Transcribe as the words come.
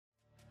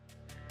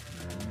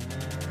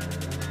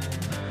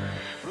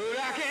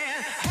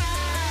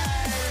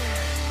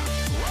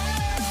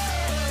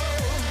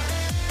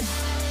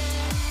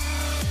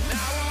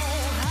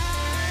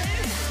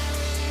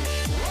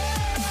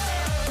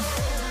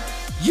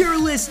You're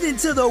listening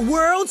to the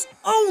world's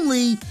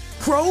only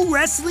pro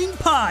wrestling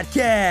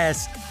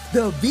podcast,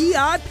 the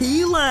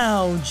VIP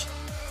Lounge,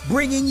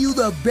 bringing you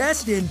the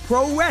best in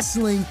pro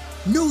wrestling,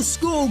 new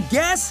school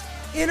guests,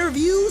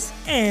 interviews,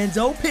 and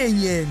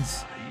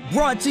opinions.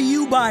 Brought to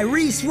you by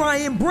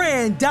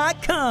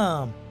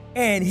ReeseRyanBrand.com.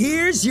 And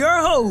here's your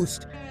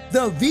host,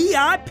 the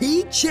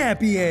VIP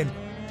champion,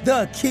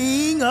 the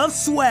king of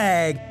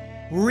swag,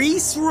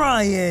 Reese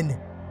Ryan.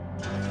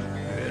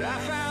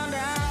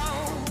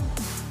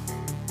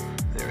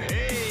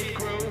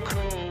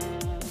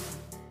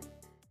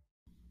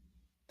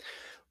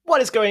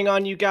 What is going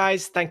on, you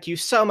guys? Thank you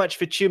so much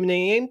for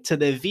tuning in to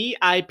the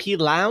VIP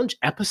Lounge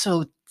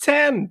episode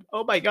 10.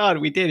 Oh my God,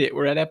 we did it.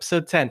 We're at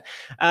episode 10.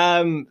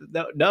 I'm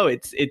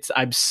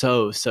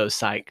so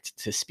psyched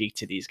to speak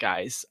to these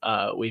guys.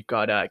 We've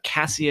got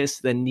Cassius,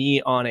 the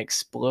Neon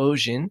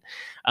Explosion,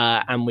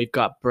 and we've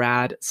got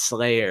Brad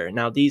Slayer.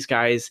 Now, these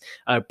guys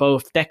are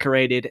both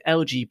decorated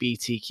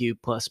LGBTQ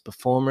plus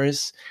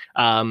performers.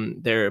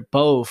 They're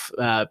both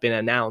been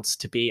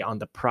announced to be on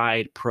the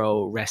Pride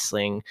Pro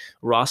Wrestling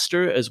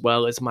roster, as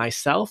well as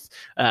myself.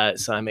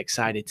 So I'm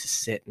excited to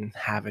sit and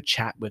have a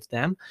chat with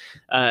them.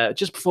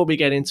 Just before we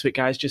get into it,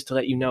 guys, just to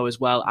let you know as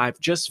well, I've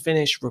just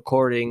finished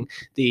recording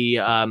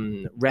the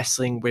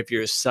Wrestling with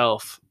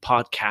Yourself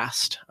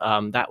podcast.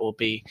 That will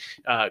be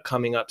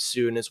coming up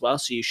soon as well,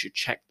 so you should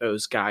check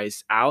those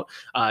guys out.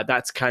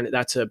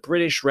 That's a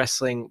British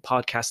wrestling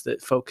podcast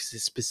that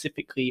focuses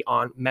specifically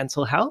on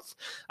mental health.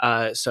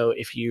 So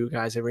if you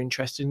guys are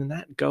interested in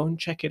that, go and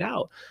check it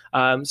out.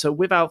 So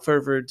without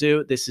further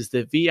ado, this is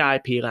the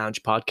VIP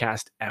Lounge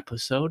podcast,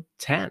 episode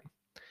 10.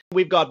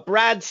 We've got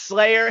Brad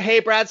Slayer. Hey,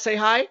 Brad, say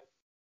hi.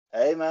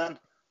 Hey, man.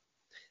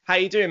 How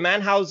you doing, man?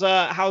 How's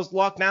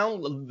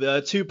lockdown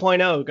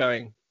 2.0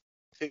 going?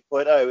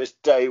 2.0 is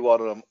day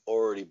one and I'm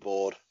already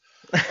bored.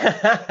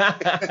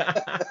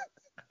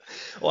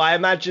 Well, I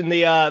imagine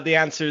the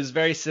answer is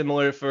very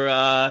similar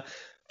for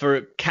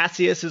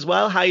Cassius as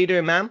well. How you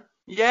doing, man?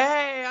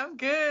 Yay, I'm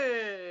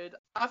good.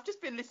 I've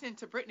just been listening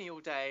to Britney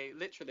all day,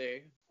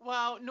 literally.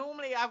 Well,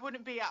 normally I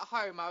wouldn't be at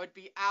home. I would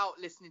be out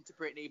listening to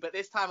Britney, but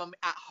this time I'm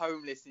at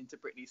home listening to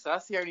Britney. So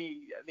that's the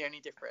only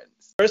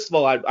difference. First of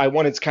all, I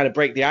wanted to kind of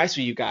break the ice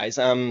with you guys.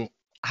 Have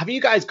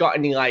you guys got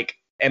any like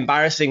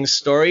embarrassing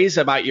stories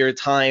about your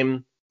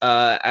time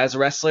as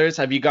wrestlers?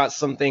 Have you got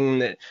something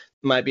that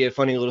might be a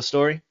funny little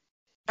story?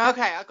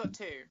 Okay, I got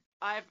two.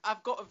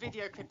 I've got a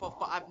video clip of,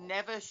 but I've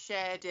never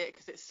shared it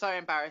because it's so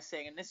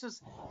embarrassing. And this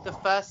was the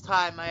first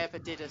time I ever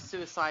did a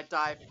suicide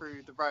dive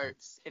through the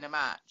ropes in a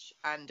match.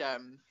 And I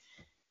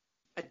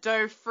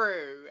dove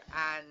through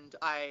and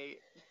I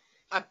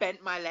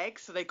bent my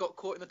legs so they got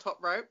caught in the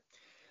top rope.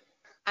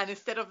 And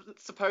instead of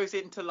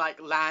supposing to like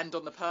land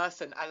on the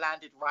person, I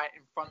landed right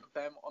in front of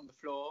them on the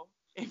floor,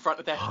 in front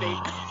of their feet.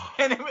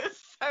 And it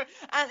was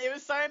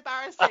so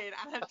embarrassing.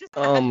 And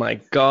oh my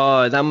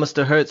God, that must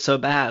have hurt so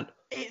bad.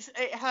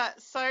 It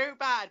hurt so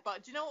bad,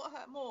 but do you know what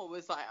hurt more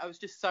was like I was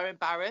just so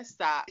embarrassed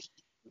that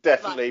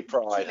definitely like,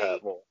 pride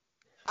hurt more.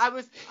 I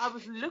was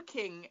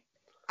looking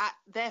at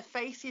their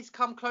faces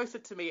come closer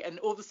to me, and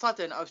all of a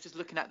sudden I was just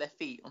looking at their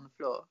feet on the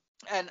floor.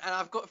 And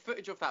I've got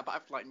footage of that, but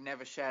I've like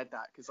never shared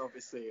that because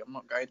obviously I'm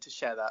not going to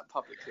share that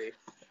publicly.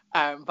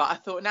 But I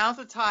thought now's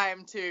the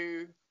time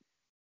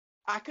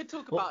I could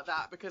talk about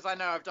that because I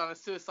know I've done a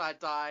suicide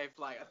dive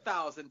like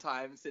 1,000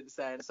 times since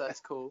then, so that's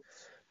cool.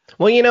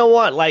 Well, you know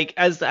what? Like,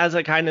 as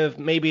a kind of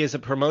maybe as a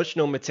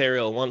promotional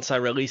material, once I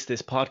release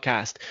this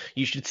podcast,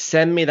 you should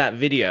send me that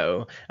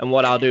video, and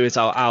what I'll do is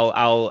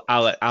I'll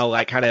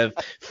like kind of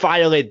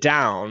file it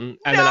down,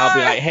 and then I'll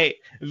be like, hey,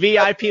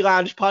 VIP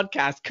Lounge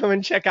podcast, come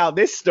and check out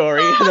this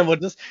story, and then we'll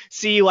just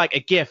see you like a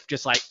GIF,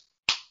 just like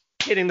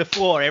hitting the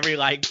floor every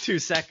like 2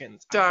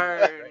 seconds.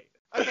 Darn.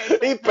 Okay.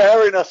 He's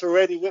burying us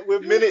already. We're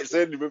minutes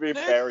in. We're being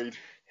buried.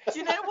 Do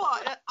you know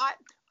what? I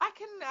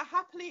can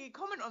happily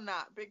comment on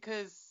that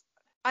because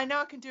I know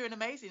I can do an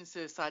amazing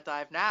suicide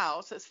dive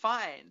now, so it's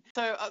fine.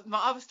 So my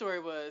other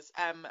story was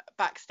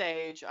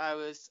backstage. I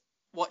was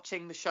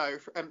watching the show,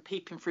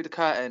 peeping through the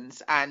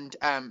curtains, and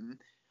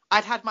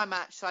I'd had my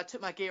match, so I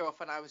took my gear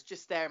off, and I was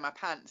just there in my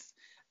pants.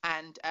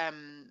 And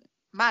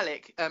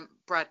Malik,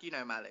 Brad, you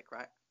know Malik,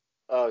 right?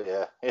 Oh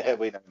yeah,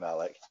 we know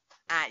Malik.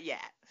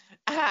 Yeah,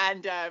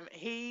 and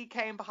he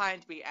came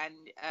behind me, and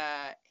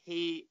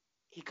he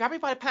grabbed me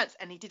by the pants,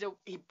 and he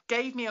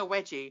gave me a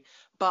wedgie,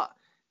 but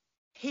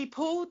he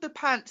pulled the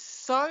pants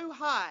so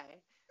high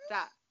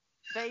that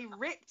they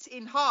ripped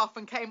in half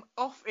and came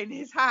off in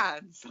his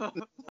hands.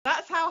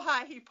 That's how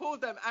high he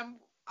pulled them. And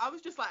I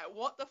was just like,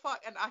 what the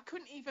fuck? And I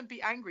couldn't even be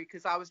angry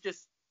because I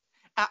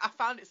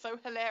found it so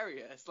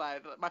hilarious.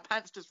 Like, my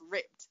pants just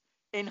ripped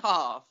in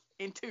half,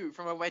 in two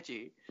from a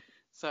wedgie.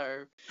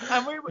 So,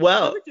 and we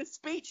were just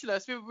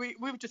speechless. We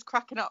were just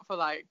cracking up for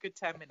like a good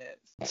 10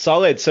 minutes.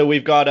 Solid. So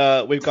we've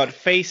got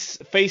face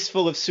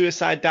full of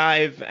suicide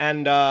dive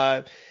and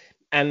the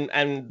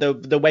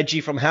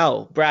wedgie from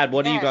hell. Brad,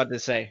 what do you got to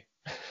say?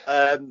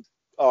 All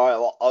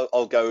right,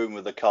 I'll go in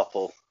with a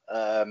couple.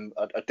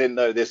 I didn't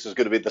know this was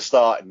going to be the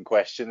starting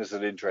question. It's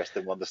an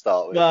interesting one to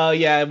start with. Well,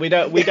 yeah, we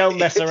don't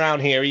mess around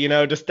here,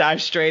 just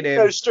dive straight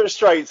Go in.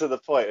 straight to the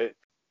point.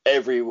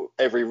 Every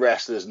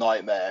wrestler's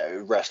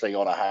nightmare, wrestling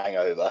on a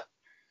hangover.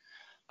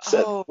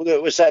 So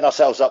we're setting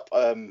ourselves up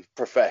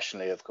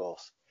professionally, of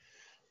course.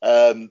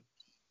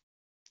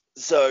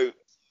 So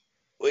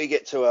we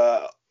get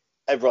to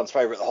everyone's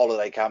favourite, the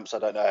holiday camps. I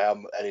don't know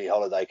how many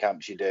holiday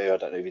camps you do. I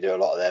don't know if you do a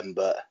lot of them,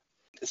 but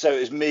so it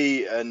was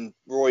me and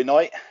Roy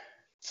Knight.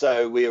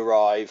 So we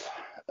arrive.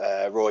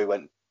 Roy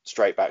went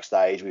straight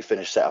backstage. We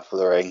finished set up for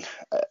the ring,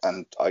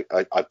 and I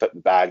put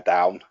the bag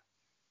down.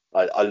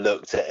 I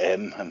looked at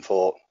him and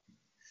thought,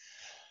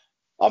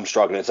 I'm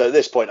struggling. So at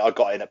this point, I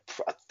got in at,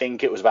 I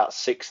think it was about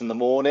 6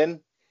 a.m.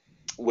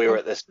 We were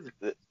at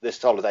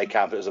this holiday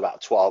camp. It was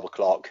about 12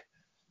 o'clock,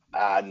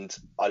 and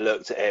I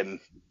looked at him,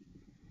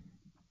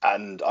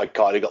 and I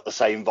kind of got the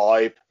same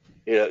vibe.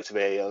 He looked at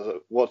me. I was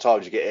like, "What time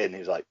did you get in?" He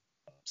was like,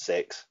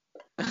 6.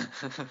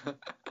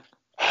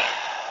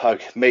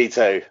 Okay, me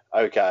too.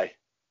 Okay.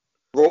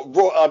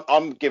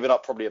 I'm giving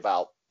up probably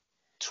about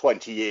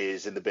 20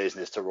 years in the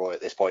business to Roy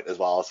at this point as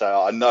well,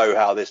 so I know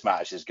how this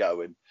match is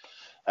going.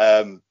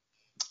 So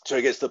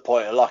it gets to the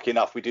point, lucky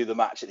enough, we do the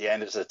match at the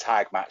end. It's a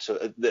tag match. So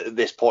at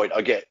this point,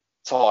 I get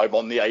time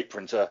on the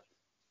apron to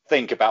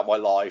think about my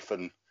life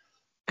and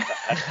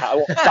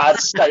what bad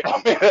state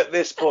I'm in at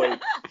this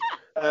point.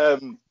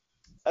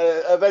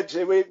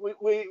 Eventually,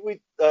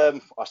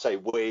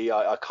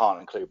 I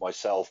can't include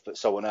myself, but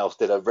someone else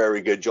did a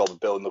very good job of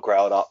building the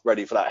crowd up,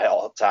 ready for that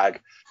hot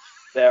tag.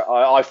 There,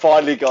 I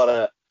finally got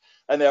it,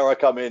 and there I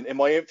come in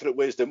my infinite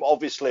wisdom.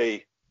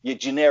 Obviously, your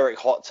generic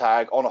hot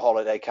tag on a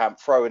holiday camp,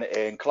 throwing it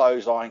in,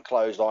 clothesline,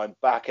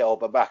 back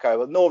elbow, back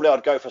over. Normally,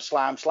 I'd go for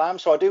slam,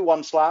 so I do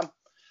one slam.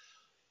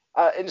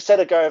 Instead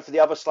of going for the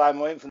other slam,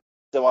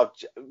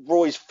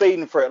 Roy's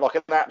feeding for it like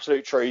an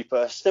absolute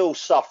trooper, still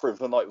suffering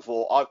from the night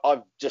before.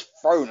 I've just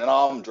thrown an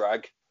arm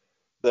drag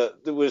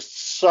that was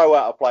so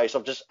out of place.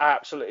 I've just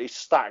absolutely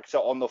stacked it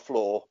on the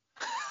floor.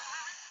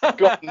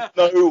 Got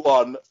no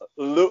one,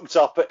 looked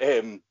up at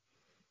him,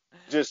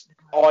 just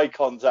eye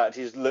contact.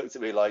 He's looked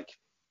at me like,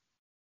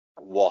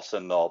 what a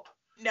knob.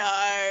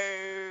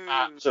 No.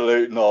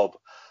 Absolute knob.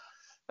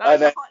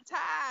 That's a hot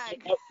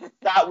tag.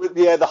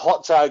 The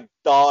hot tag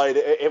died.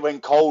 It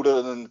went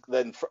colder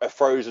than a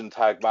frozen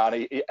tag,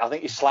 man. I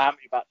think he slammed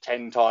me about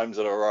 10 times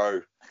in a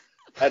row.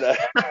 And to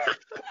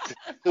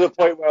the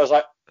point where I was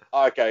like,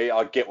 okay,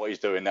 I get what he's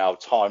doing now.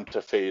 Time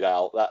to feed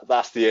out.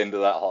 That's the end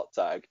of that hot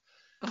tag.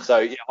 So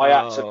yeah, I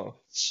absolutely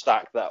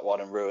stacked that one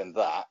and ruined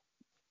that.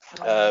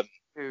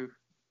 The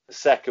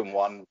second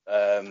one,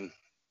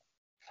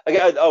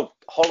 again,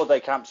 holiday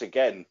camps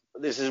again.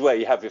 This is where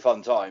you have your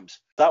fun times.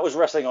 That was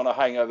wrestling on a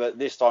hangover.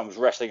 This time was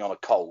wrestling on a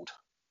cold.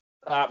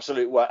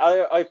 Absolute way.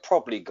 I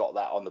probably got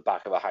that on the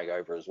back of a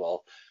hangover as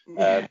well.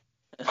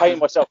 Painting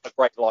myself in a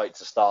great light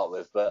to start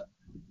with, but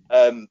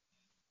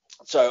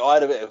so I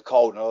had a bit of a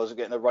cold and I was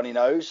getting a runny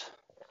nose.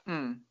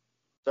 So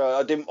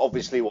I didn't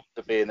obviously want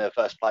to be in the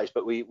first place,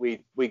 but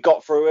we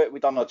got through it.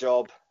 We done our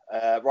job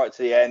right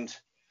to the end.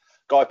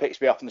 Guy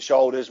picks me up on the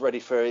shoulders, ready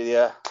for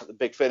the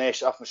big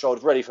finish. Up on the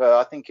shoulders, ready for,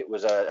 I think it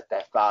was a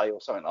Death Valley or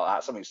something like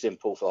that, something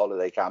simple for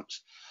holiday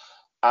camps.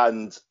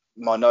 And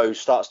my nose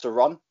starts to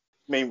run.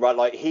 Meanwhile,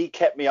 like, he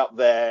kept me up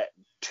there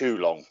too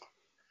long.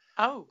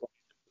 Oh.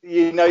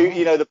 You know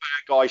the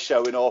bad guy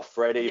showing off,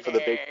 ready for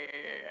the big.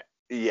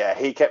 Yeah,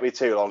 he kept me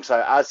too long.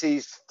 So as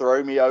he's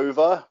thrown me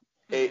over,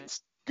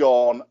 it's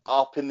gone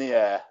up in the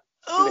air.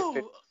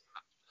 Oh.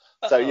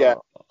 So yeah.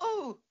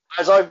 Oh.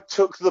 As I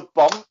took the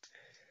bump,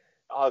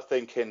 I was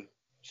thinking,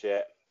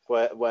 shit,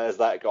 where's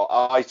that gone?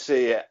 I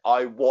see it.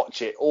 I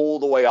watch it all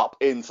the way up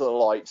into the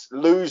lights,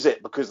 lose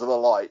it because of the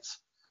lights.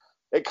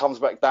 It comes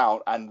back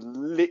down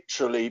and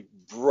literally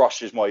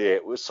brushes my ear.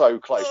 It was so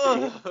close.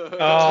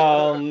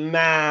 Oh,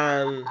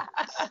 man.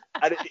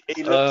 And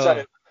he looks at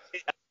it,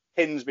 it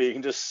pins me. You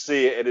can just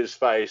see it in his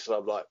face. And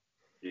I'm like,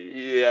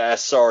 yeah,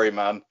 sorry,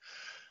 man.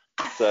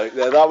 So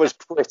yeah, that was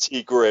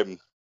pretty grim.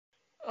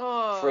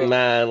 Oh.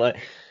 Man, like,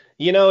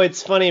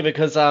 it's funny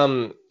because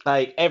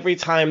like every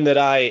time that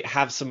I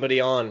have somebody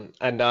on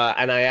and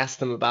I ask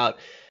them about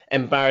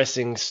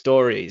embarrassing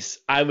stories,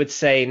 I would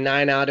say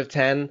 9 out of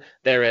 10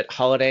 they're at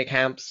holiday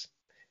camps.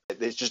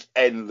 There's just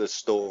endless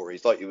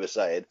stories, like you were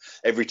saying.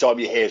 Every time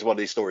you hear one of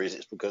these stories,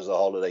 it's because of the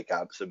holiday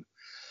camps. And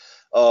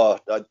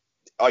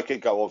I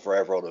could go on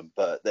forever on them,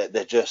 but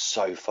they're just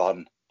so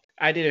fun.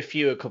 I did a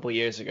few a couple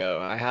years ago.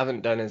 I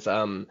haven't done as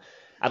I'd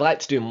like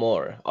to do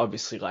more,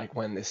 obviously, like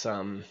when this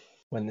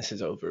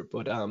is over,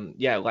 but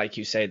yeah, like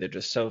you say, they're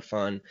just so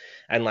fun,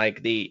 and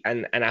like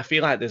and I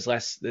feel like there's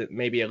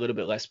maybe a little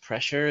bit less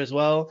pressure as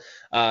well,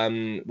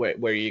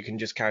 where you can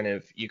just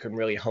you can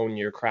really hone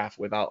your craft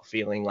without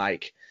feeling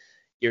like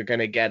you're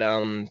gonna get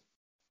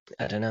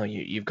I don't know,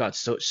 you've got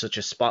such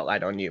a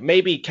spotlight on you.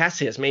 Maybe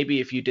Cassius,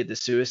 if you did the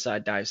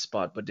suicide dive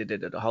spot but did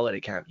it at a holiday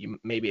camp,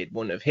 maybe it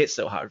wouldn't have hit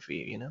so hard for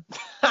you,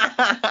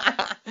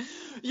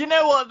 You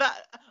know what,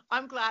 that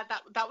I'm glad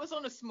that was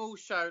on a small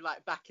show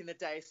like back in the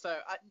day, so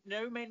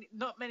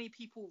not many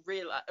people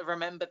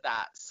remember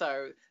that.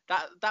 So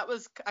that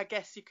was, I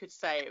guess you could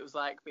say, it was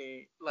like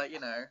like, you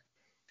know,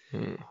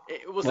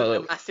 it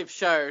wasn't a massive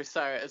show,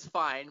 so it was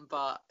fine.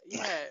 But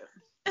yeah.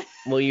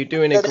 Well, you're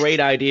doing a great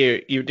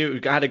idea.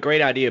 Had a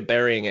great idea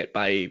burying it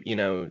by, you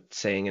know,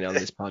 saying it on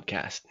this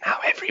podcast. Now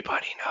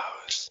everybody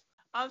knows.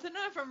 I don't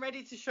know if I'm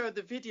ready to show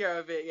the video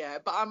of it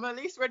yet, but I'm at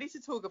least ready to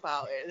talk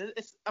about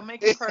it. I'm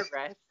making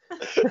progress.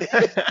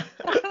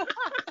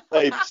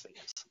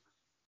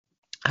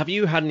 Have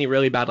you had any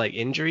really bad like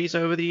injuries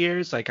over the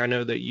years? Like, I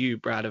know that you,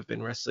 Brad, have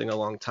been wrestling a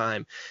long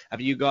time. Have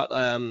you got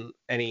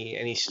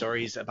any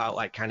stories about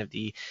like kind of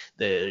the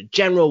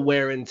general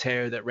wear and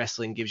tear that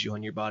wrestling gives you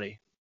on your body?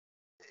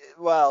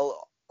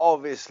 Well,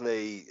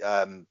 obviously,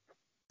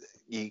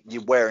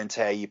 you wear and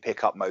tear you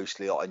pick up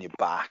mostly on your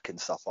back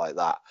and stuff like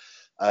that.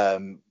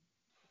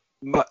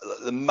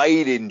 The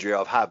main injury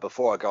I've had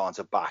before I go on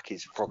to back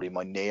is probably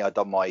my knee. I've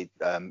done my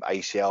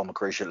ACL, my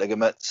cruciate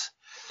ligaments.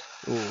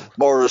 Ooh.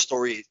 Moral of the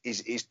story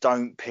is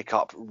don't pick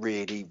up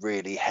really,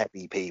 really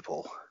heavy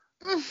people.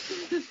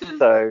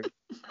 So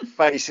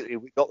basically,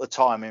 we got the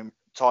timing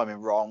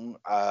wrong.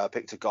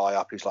 Picked a guy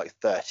up who's like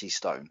 30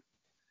 stone.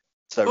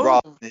 So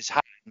rather than his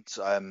hands,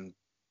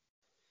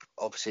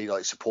 obviously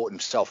like supporting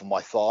himself on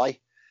my thigh,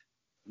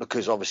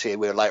 because obviously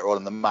we were later on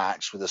in the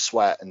match with the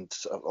sweat and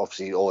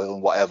obviously oil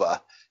and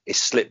whatever, it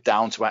slipped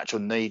down to actual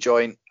knee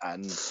joint,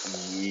 and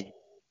you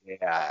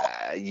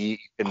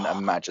can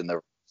imagine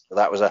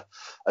that was a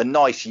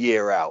nice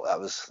year out. That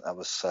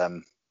was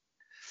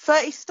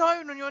 30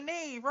 stone on your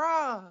knee,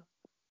 rah.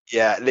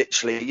 Yeah,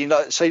 literally.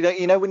 So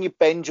you know when you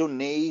bend your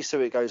knee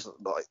so it goes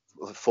like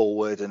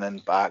forward and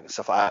then back and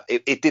stuff like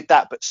that. It did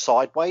that but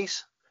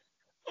sideways.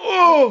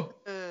 Oh.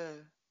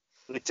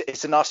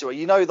 It's a nasty way.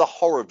 You know the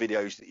horror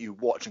videos that you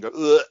watch and go,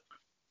 ugh?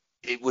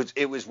 It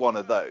was one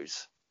of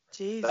those.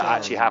 Jesus. That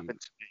actually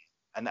happened to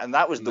me, and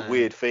that was the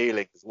weird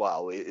feeling as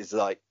well. It's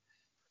like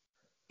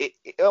it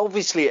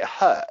obviously it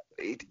hurt.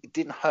 It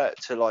didn't hurt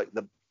to like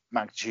the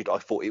magnitude I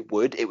thought it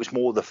would. It was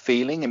more the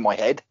feeling in my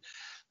head,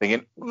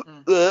 thinking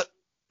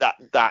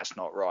that's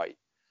not right.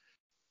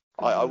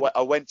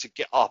 I went to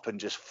get up and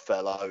just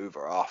fell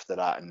over after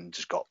that and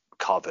just got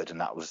covered,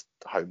 and that was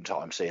home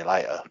time. See you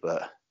later.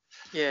 But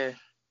yeah.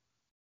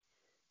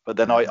 But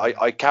then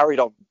I carried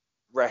on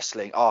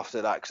wrestling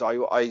after that,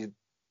 because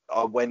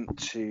I went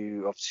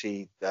to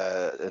obviously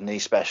a knee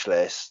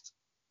specialist,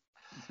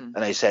 and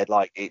they said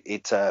like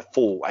it's a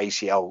full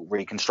ACL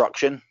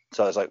reconstruction.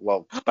 So I was like,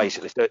 well,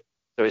 basically, so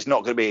it's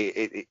not going to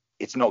be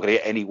it's not going to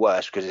get any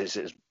worse because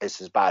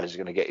it's as bad as it's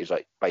going to get. He's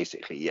like,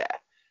 basically, yeah.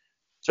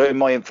 So in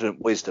my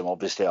infinite wisdom,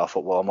 obviously, I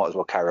thought, well, I might as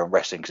well carry on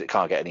wrestling because it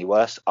can't get any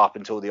worse. Up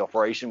until the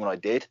operation when I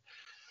did,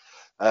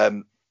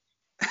 and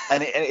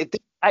it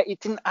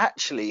didn't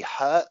actually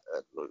hurt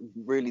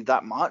really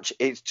that much.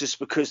 It's just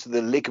because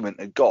the ligament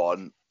had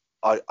gone,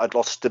 I'd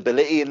lost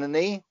stability in the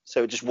knee,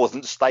 so it just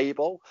wasn't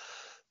stable.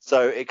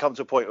 So it comes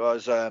to a point where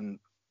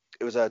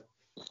it was a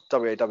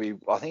WAW,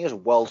 I think it was a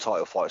world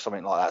title fight or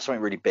something like that,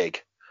 something really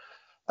big.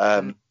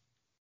 And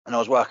I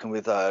was working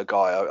with a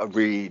guy I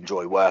really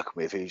enjoy working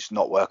with, who's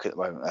not working at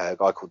the moment, a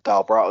guy called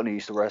Dal Broughton, who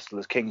used to wrestle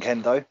as King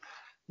Kendo.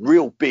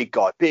 Real big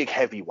guy, big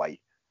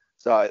heavyweight.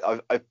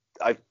 So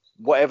I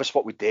whatever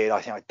spot we did, I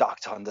think I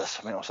ducked under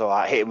something, so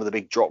I hit him with a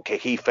big drop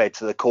kick. He fed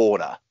to the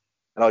corner,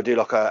 and I do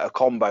like a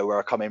combo where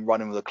I come in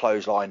running with a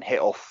clothesline,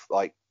 hit off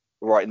like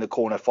right in the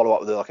corner, follow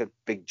up with like a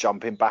big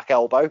jumping back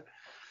elbow.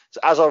 So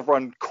as I've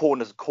run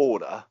corner to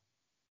corner,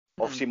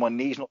 obviously my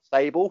knee's not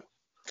stable.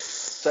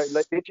 So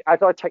like,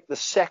 as I take the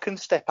second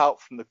step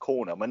out from the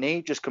corner, my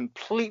knee just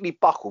completely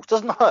buckles.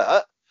 Doesn't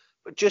hurt,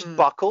 but just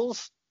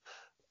buckles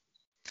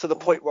to the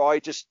point where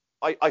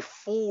I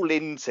fall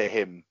into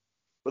him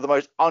with the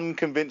most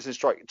unconvincing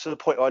strike, to the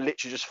point where I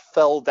literally just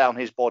fell down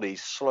his body,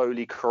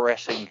 slowly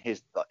caressing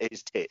his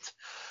tit.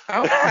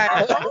 Okay.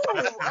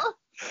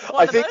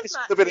 I think this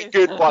would have been a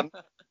good one.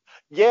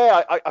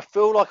 Yeah, I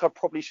feel like I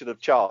probably should have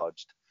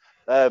charged.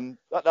 I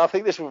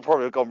think this would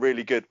probably have gone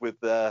really good with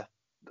the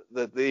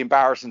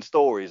embarrassing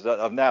stories that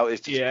I've now.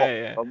 It's just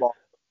a lot.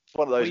 It's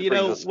one of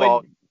those.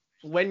 Well,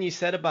 when you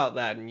said about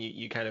that and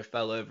you kind of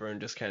fell over and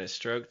just kind of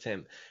stroked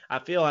him, I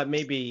feel like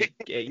maybe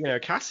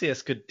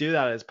Cassius could do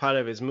that as part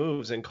of his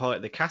moves and call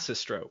it the Cassius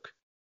stroke.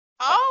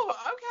 Oh,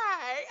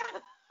 okay.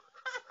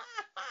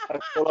 I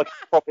feel like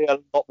it's probably a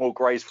lot more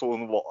graceful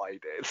than what I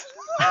did.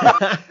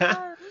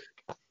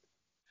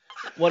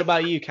 What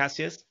about you,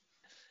 Cassius?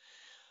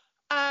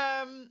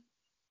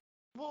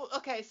 Well,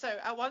 okay, so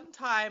at one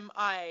time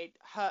I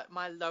hurt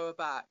my lower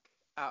back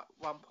at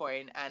one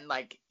point, and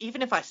like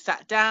even if I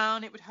sat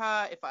down it would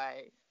hurt, if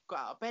I got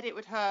out of bed it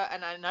would hurt,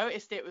 and I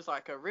noticed it was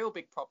like a real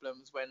big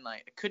problem when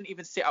like I couldn't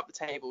even sit up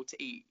the table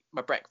to eat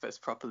my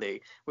breakfast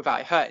properly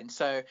without it hurting.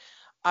 So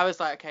I was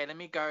like, okay, let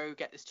me go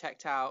get this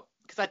checked out,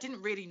 because I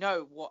didn't really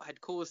know what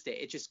had caused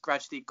it. It just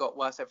gradually got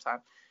worse over time.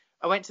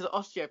 I went to the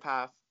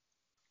osteopath,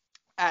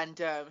 and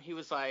he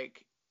was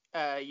like,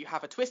 you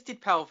have a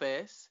twisted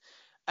pelvis,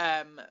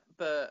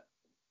 but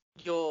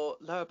your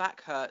lower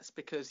back hurts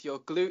because your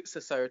glutes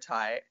are so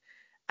tight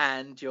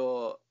and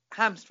your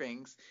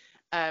hamstrings.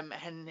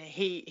 And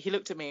he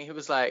looked at me. He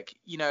was like,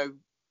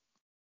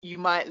 you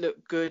might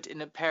look good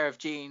in a pair of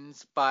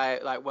jeans by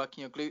like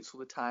working your glutes all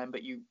the time,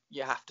 but you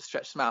have to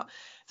stretch them out.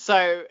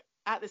 So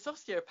at this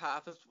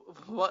osteopath,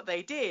 what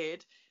they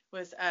did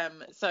was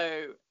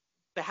so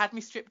they had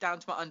me stripped down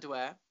to my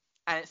underwear,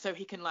 and so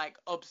he can like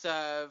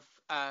observe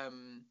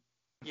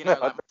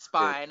like my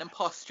spine and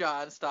posture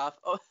and stuff,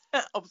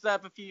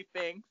 observe a few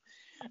things.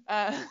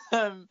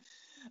 And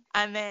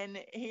then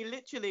he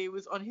literally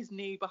was on his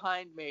knee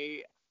behind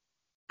me,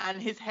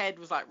 and his head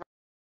was like,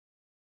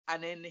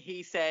 and then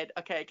he said,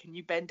 okay, can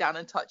you bend down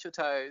and touch your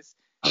toes?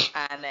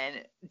 And then,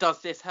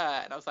 does this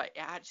hurt? And I was like,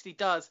 it actually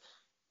does.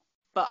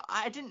 But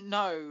I didn't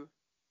know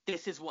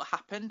this is what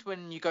happened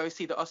when you go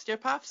see the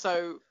osteopath.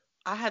 So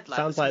I had like...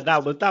 Sounds like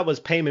that was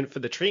payment for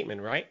the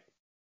treatment, right?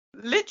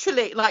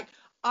 Literally, like,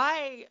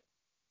 I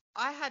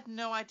had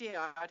no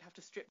idea I'd have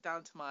to strip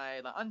down to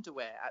my like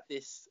underwear at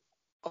this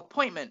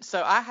appointment.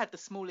 So I had the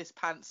smallest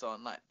pants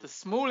on, like the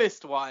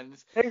smallest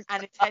ones,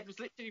 and his head was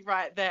literally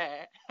right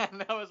there.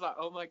 And I was like,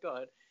 oh my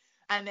God.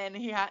 And then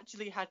he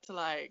actually had to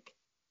like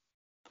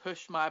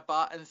push my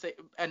butt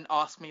and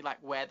ask me like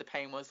where the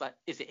pain was, like,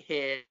 is it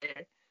here?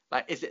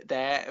 Like, is it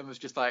there? And was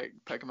just like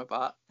poking my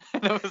butt.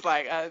 And I was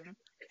like,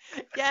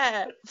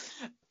 yeah.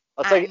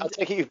 I'll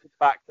take you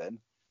back then.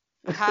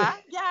 Huh?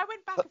 Yeah, I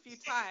went back a few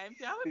times.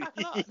 Yeah, I went back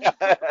a lot.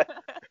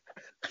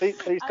 Please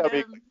tell me you got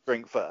a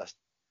drink first.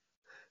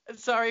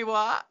 Sorry,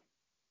 what?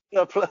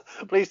 No,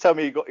 please tell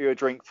me you got you a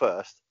drink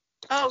first.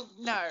 Oh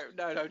no,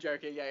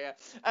 joking. Yeah.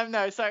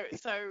 No, so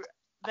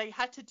they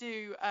had to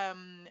do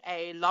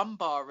a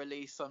lumbar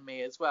release on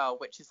me as well,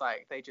 which is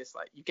like they just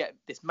like you get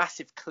this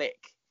massive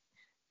click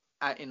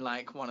in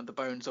like one of the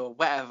bones or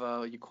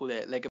whatever you call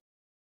it, ligament,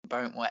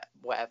 bone,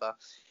 whatever.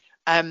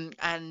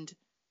 And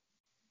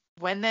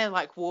when they're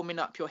like warming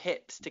up your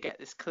hips to get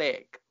this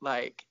click,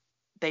 like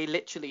they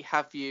literally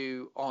have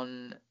you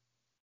on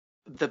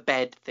the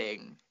bed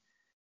thing,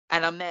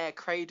 and I'm there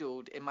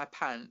cradled in my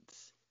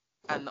pants,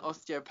 and the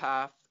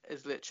osteopath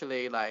is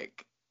literally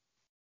like,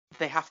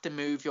 they have to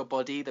move your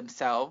body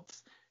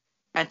themselves,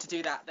 and to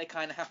do that they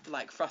kind of have to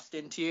like thrust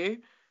into you,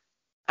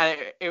 and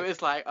it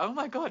was like, oh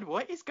my God,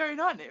 what is going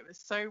on? It was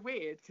so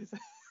weird because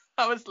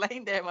I was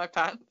laying there in my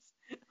pants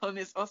on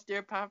this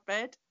osteopath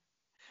bed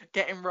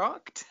getting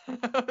rocked.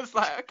 I was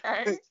like,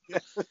 okay.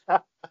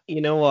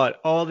 You know what,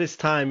 all this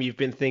time you've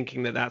been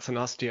thinking that that's an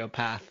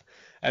osteopath,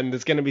 and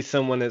there's going to be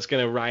someone that's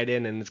going to write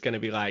in and it's going to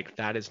be like,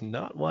 that is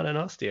not what an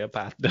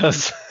osteopath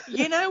does.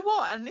 You know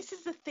what? And this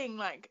is the thing,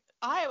 like,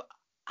 I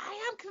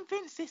am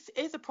convinced this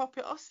is a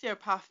proper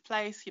osteopath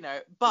place,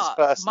 but...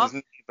 This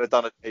person's never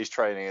done a day's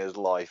training in his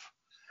life.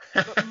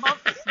 But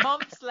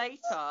months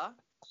later,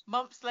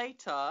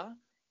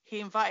 he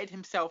invited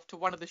himself to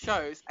one of the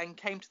shows and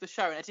came to the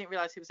show, and I didn't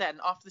realise he was there.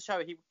 And after the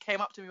show, he came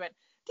up to me and went,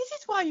 this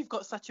is why you've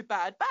got such a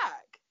bad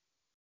back.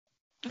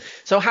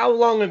 So how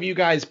long have you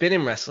guys been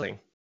in wrestling?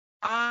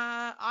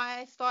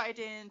 I started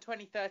in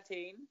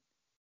 2013.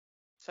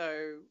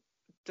 So,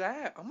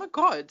 damn, oh my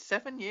God,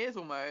 7 years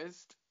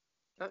almost.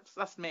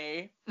 That's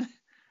me.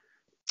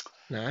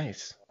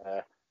 Nice.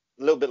 A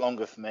little bit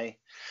longer for me.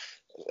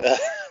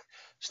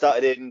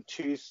 Started in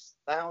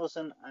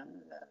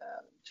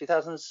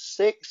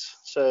 2006,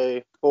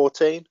 so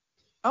 14.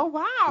 Oh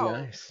wow!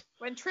 Nice.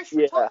 When Trish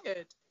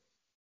retired.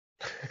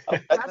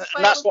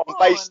 That's what I'm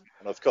based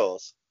on, of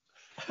course.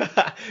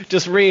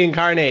 Just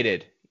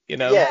reincarnated,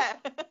 Yeah.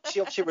 She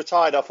obviously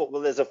retired. I thought,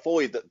 well, there's a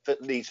void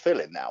that needs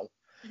filling now.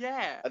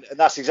 Yeah. And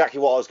that's exactly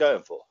what I was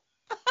going for.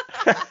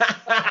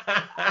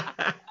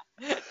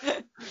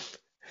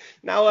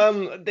 Now,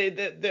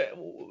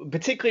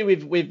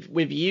 particularly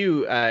with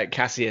you,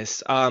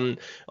 Cassius, tell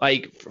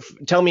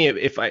me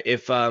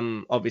if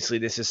obviously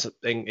this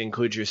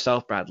includes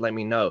yourself, Brad. Let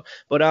me know.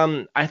 But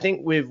I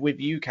think with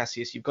you,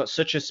 Cassius, you've got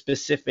such a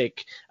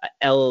specific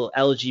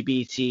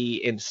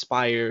LGBT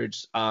inspired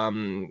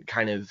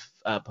kind of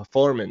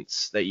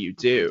performance that you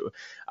do.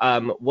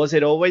 Was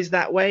it always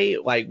that way?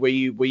 Like, were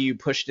you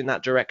pushed in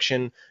that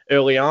direction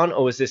early on,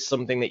 or was this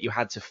something that you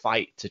had to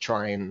fight to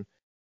try and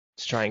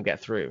get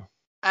through?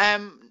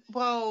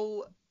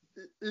 Well,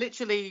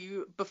 literally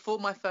before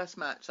my first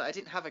match, I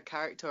didn't have a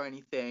character or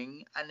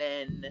anything, and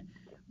then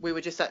we were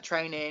just at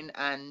training,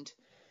 and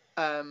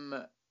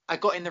I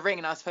got in the ring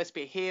and I was supposed to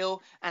be a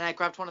heel, and I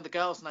grabbed one of the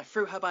girls and I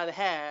threw her by the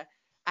hair,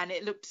 and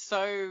it looked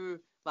so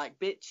like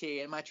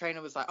bitchy, and my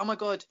trainer was like, oh my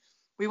God,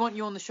 we want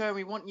you on the show and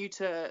we want you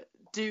to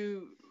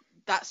do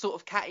that sort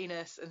of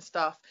cattiness and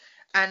stuff,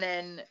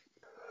 and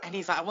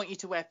he's like, I want you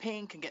to wear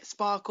pink and get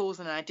sparkles,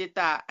 and I did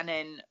that, and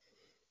then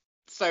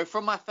so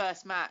from my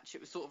first match,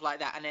 it was sort of like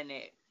that, and then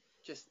it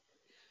just,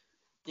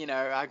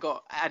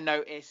 I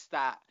noticed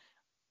that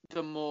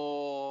the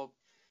more,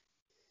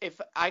 if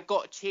I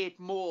got cheered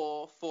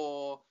more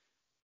for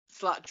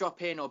slut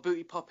dropping or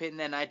booty popping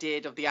than I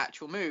did of the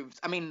actual moves.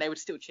 I mean, they would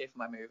still cheer for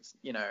my moves,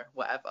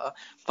 whatever.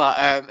 But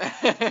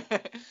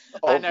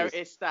I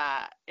noticed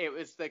that it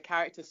was the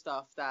character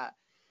stuff that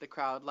the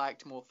crowd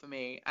liked more for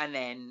me, and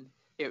then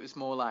it was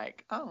more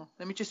like, oh,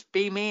 let me just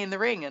be me in the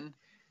ring, and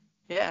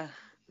yeah,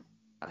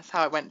 that's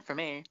how it went for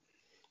me.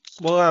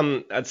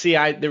 Well, see,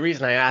 the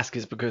reason I ask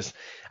is because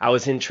I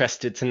was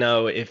interested to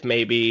know if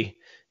maybe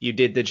you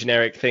did the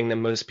generic thing that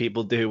most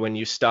people do when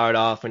you start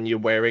off and you're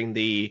wearing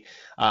the,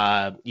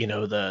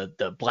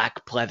 the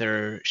black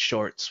pleather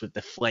shorts with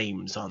the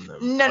flames on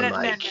them. No.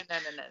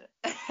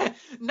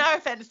 No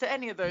offense to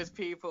any of those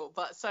people,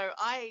 but so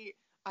I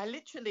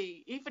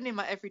literally, even in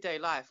my everyday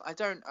life, I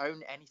don't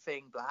own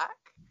anything black.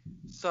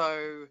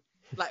 So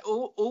like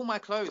all my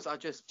clothes are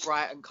just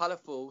bright and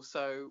colorful.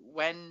 So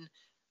when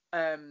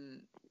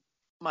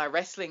my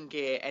wrestling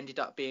gear ended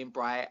up being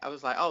bright, I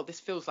was like, oh, this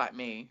feels like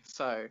me.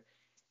 So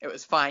it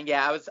was fine.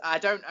 Yeah, I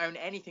don't own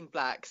anything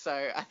black.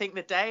 So I think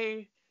the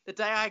day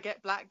I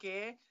get black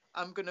gear,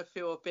 I'm gonna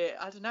feel a bit,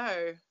 I don't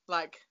know,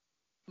 like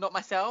not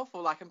myself,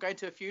 or like I'm going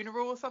to a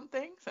funeral or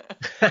something.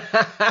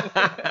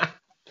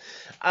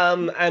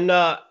 And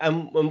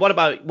what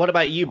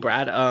about you,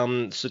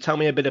 Brad? So tell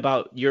me a bit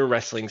about your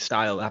wrestling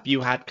style. Have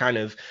you had kind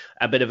of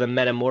a bit of a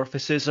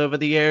metamorphosis over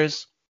the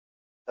years?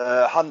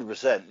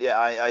 100%. Yeah,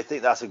 I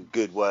think that's a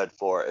good word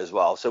for it as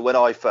well. So when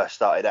I first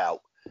started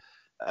out,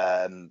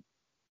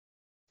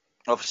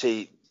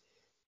 obviously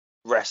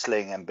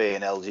wrestling and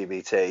being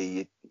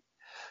LGBT,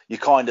 you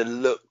kind of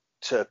look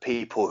to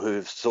people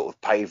who've sort of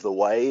paved the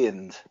way,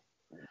 and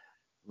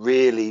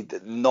really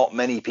not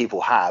many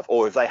people have,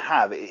 or if they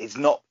have, it's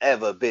not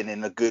ever been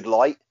in a good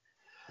light.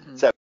 Mm-hmm.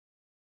 So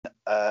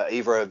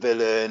either a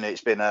villain,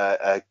 it's been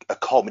a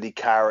comedy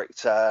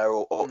character,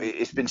 or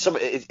it's been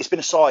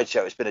a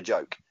sideshow, it's been a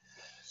joke.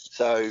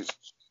 So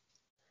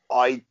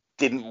I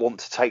didn't want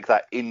to take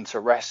that into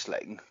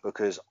wrestling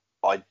because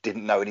I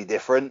didn't know any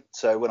different.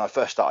 So when I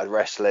first started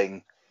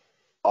wrestling,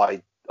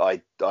 I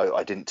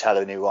didn't tell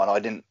anyone. I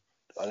don't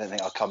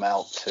think I come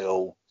out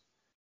till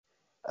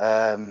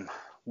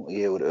what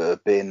year would it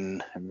have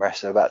been in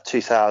wrestling? About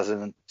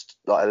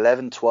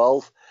 2011,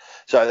 12.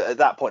 So at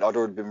that point, I'd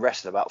already been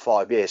wrestling about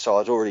 5 years. So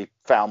I'd already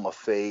found my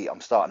feet.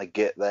 I'm starting to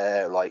get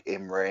there, like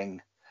in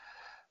ring.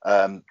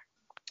 And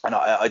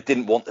I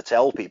didn't want to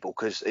tell people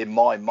because in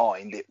my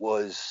mind,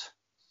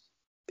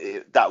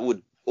 that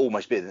would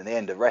almost be the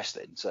end of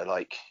wrestling. So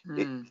like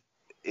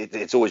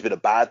it's always been a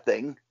bad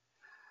thing.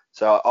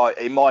 So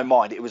in my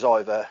mind, it was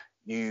either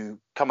you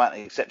come out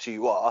and accept who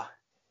you are,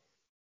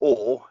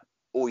 or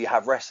you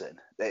have wrestling.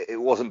 It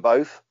wasn't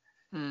both.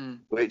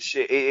 Which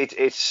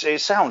it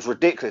sounds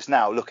ridiculous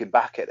now looking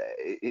back at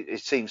it. It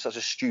seems such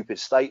a stupid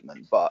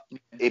statement, but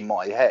in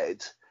my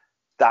head,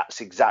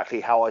 that's exactly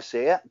how I see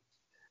it.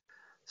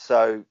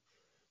 So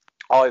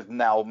I've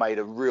now made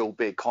a real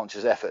big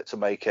conscious effort to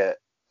make it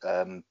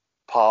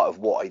part of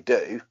what I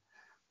do.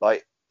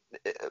 Like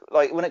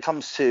when it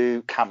comes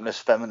to campness,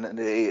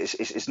 femininity,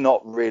 it's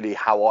not really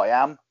how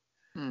I am.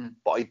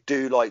 But I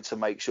do like to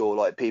make sure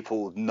like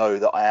people know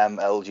that I am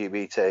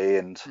LGBT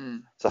and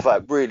stuff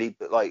like that. Really,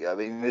 like, I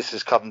mean, this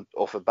has come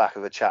off the back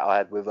of a chat I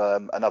had with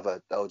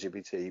another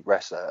LGBT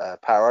wrestler,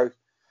 Paro.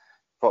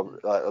 Probably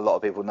like, a lot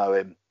of people know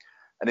him,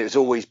 and it was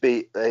always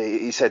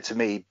he said to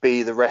me,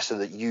 be the wrestler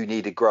that you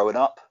needed growing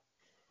up.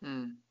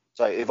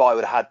 So if I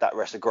would have had that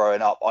wrestler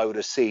growing up, I would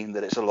have seen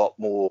that it's a lot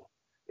more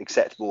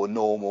acceptable and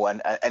normal,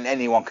 and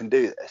anyone can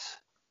do this.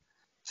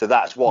 So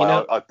that's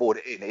why I bought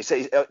it in.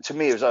 To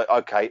me, it was like,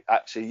 okay,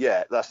 actually,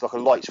 yeah, that's like a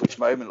light switch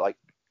moment. Like,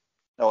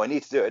 no, I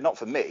need to do it. Not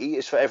for me.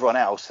 It's for everyone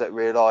else that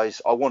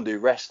realise I want to do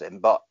wrestling,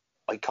 but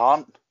I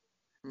can't.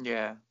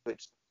 Yeah.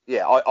 Which,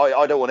 yeah,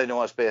 I don't want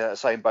anyone else to be in the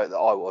same boat that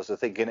I was. They're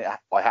thinking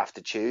I have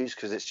to choose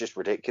because it's just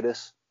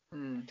ridiculous.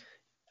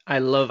 I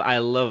love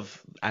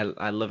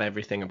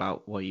everything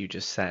about what you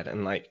just said,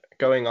 and like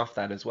going off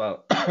that as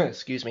well.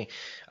 Excuse me.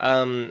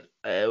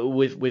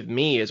 With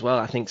me as well,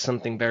 I think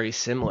something very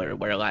similar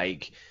where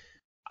like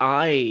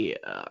the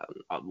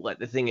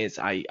thing is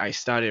I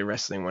started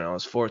wrestling when I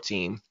was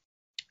 14,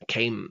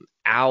 came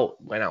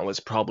out when I was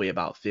probably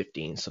about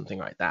 15, something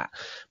like that,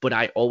 but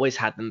I always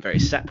had them very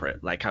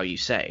separate, like how you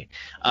say,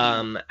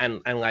 and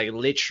like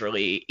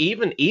literally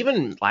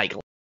even like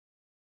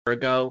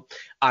ago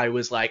I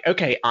was like,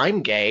 okay,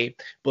 I'm gay,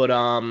 but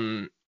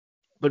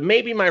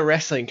maybe my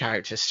wrestling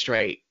character's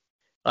straight.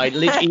 Like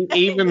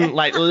even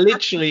like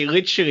literally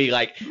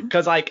like,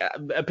 because like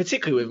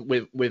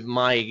particularly with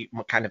my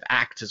kind of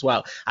act as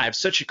well, I have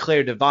such a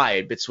clear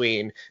divide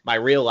between my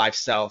real life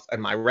self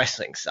and my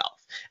wrestling self,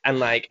 and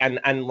like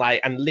and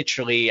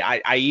literally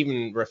I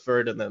even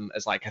refer to them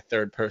as like a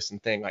third person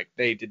thing. Like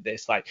they did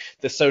this, like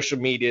the social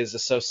medias are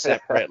so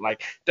separate.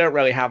 Like don't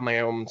really have my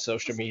own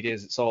social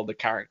medias, it's all the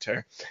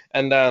character.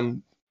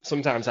 And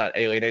sometimes that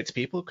alienates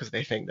people because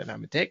they think that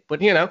I'm a dick,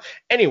 but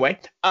anyway,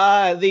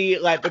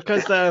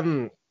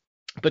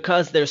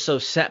 because they're so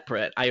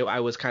separate, I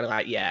was kind of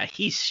like, yeah,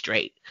 he's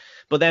straight.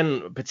 But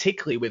then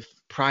particularly with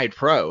Pride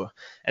Pro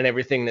and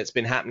everything that's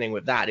been happening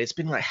with that, it's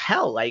been like,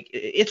 hell, like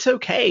it's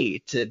okay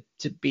to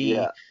be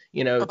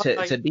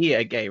to be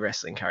a gay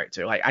wrestling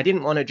character. Like I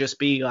didn't want to just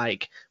be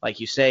like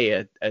you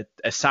say,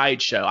 a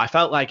sideshow. I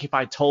felt like if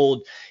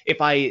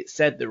I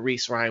said that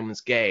Reese Ryan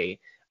was gay,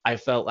 I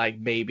felt like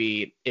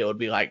maybe it would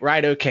be like,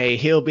 right, okay,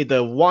 he'll be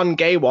the one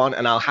gay one,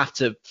 and I'll have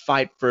to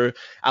fight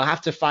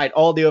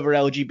all the other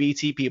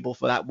LGBT people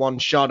for that one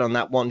shot on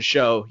that one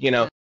show, you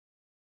know.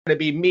 Going to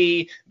be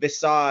me,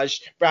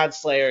 Visage, Brad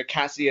Slayer,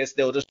 Cassius.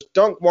 They'll just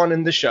dunk one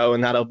in the show,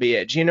 and that'll be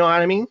it. Do you know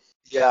what I mean?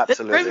 Yeah,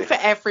 There's absolutely. room for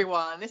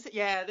everyone. This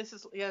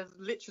is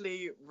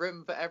literally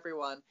room for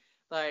everyone.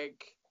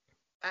 Like,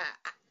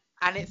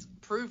 and it's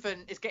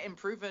getting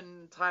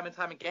proven time and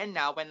time again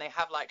now when they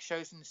have like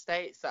shows in the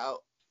States that are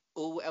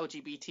all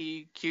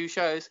LGBTQ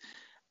shows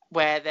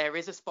where there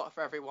is a spot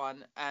for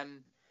everyone,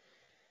 and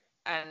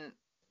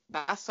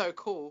that's so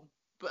cool.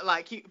 But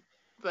like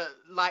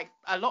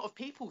a lot of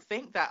people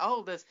think that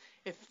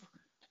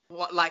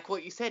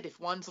what you said, if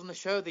one's on the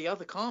show the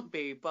other can't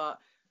be. But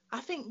I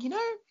think,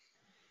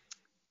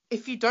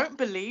 if you don't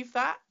believe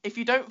that, if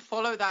you don't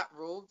follow that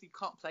rule, you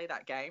can't play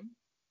that game.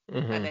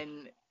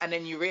 Mm-hmm. And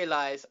then you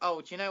realize,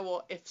 oh, do you know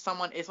what? If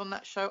someone is on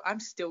that show, I'm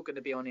still going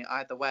to be on it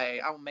either way.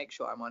 I will make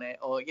sure I'm on it,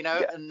 or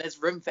and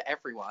there's room for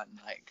everyone.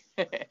 Like,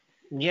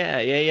 Yeah,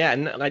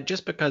 and like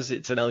just because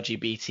it's an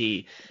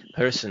LGBT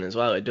person as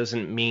well, it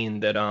doesn't mean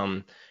that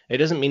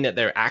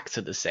their acts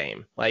are the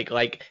same.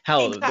 Like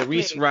hell,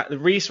 Exactly. the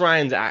Reese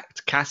Ryan's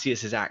act,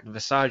 Cassius's act,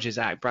 Visage's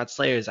act, Brad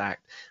Slayer's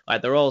act,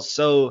 like they're all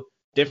so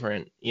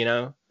different, you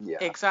know? Yeah.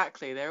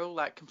 Exactly. They're all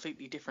like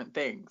completely different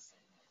things.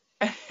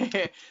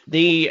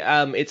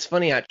 It's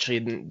funny actually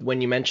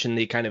when you mention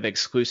the kind of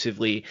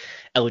exclusively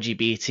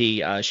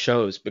LGBT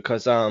shows,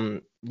 because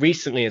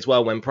recently as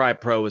well, when Pride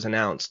Pro was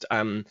announced,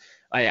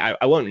 I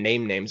won't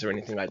name names or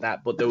anything like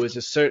that, but there was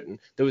certain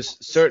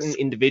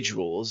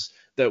individuals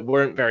that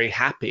weren't very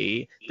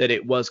happy that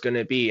it was going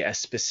to be a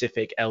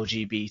specific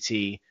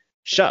LGBT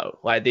show,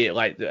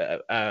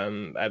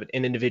 an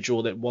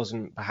individual that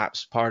wasn't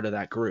perhaps part of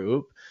that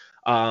group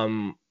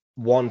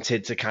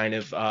wanted to kind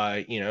of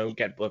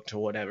get booked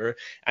or whatever,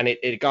 and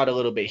it got a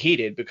little bit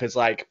heated because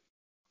like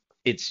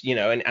it's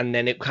and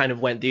then it kind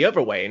of went the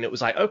other way, and it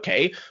was like,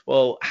 okay,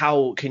 well,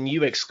 how can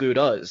you exclude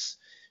us?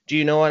 Do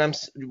you know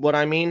what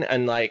I mean?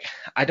 And like,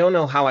 I don't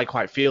know how I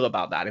quite feel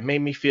about that. It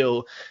made me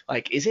feel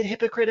like, is it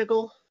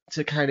hypocritical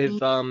to kind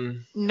of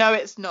No,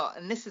 it's not,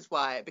 and this is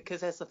why,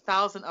 because there's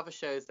 1,000 other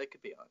shows they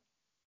could be on.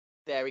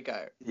 There we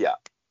go. Yeah.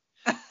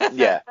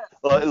 Yeah.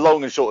 Well,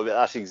 long and short of it,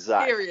 that's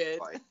exactly Period.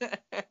 right.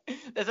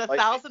 There's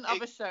 1,000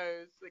 other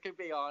shows that could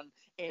be on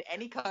in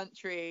any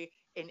country,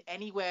 in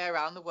anywhere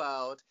around the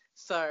world.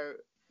 So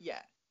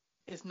yeah,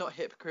 it's not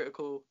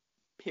hypocritical.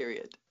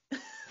 Period.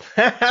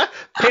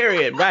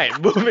 Period. Right.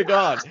 Moving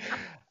on.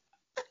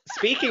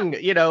 Speaking,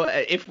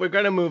 if we're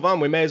going to move on,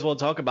 we may as well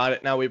talk about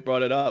it now we've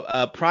brought it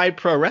up. Pride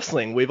Pro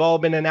Wrestling. We've all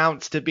been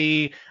announced to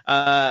be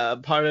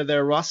part of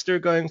their roster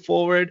going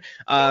forward.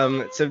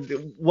 So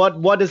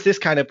what does this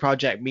kind of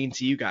project mean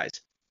to you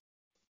guys?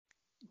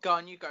 Go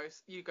on, you go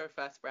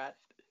first, Brad.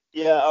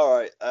 Yeah, all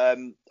right.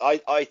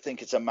 I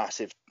think it's a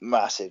massive,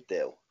 massive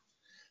deal.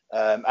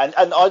 And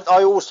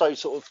I also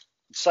sort of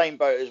same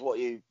boat as what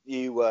you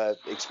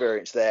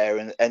experienced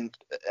there,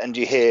 and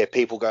you hear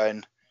people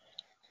going,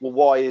 well,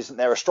 why isn't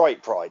there a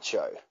straight pride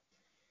show?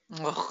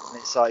 And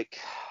it's like,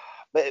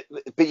 but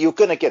you're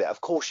gonna get it. Of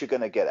course you're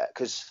gonna get it,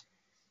 because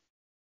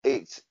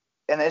it's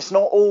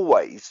not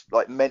always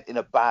like meant in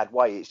a bad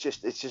way. It's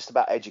just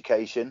about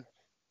education,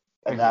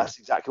 and that's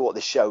exactly what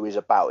this show is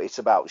about. It's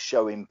about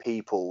showing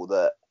people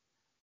that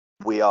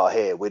we are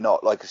here. We're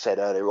not, like I said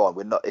earlier on,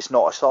 we're not. It's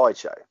not a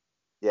sideshow.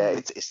 Yeah,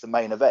 it's the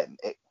main event.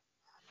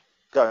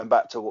 Going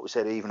back to what we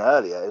said even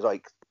earlier, it's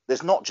like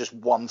there's not just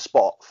one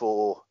spot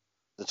for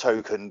the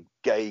token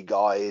gay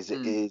guy. It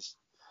is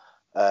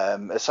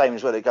the same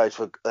as when it goes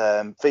for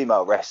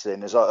female wrestling.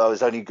 There's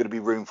only going to be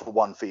room for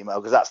one female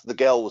because that's the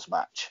girls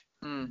match.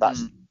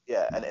 That's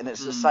and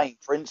it's the same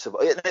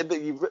principle.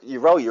 But you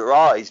roll your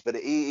eyes, but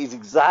it is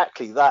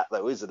exactly that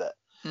though, isn't it?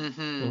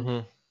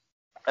 And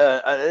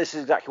this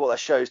is exactly what that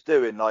show's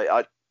doing. Like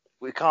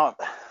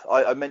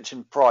I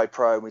mentioned Pride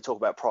Pro, and we talk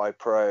about Pride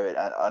Pro, and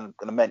I'm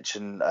going to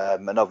mention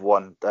another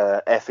one,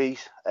 Effie's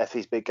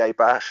Big Gay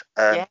Bash.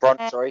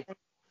 Sorry.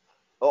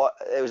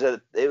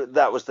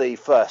 That was the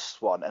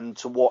first one, and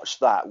to watch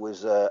that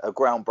was a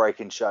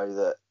groundbreaking show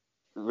that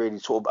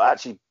really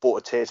actually brought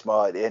a tear to my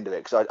eye at the end of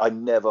it, because I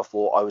never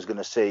thought I was going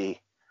to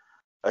see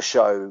a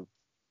show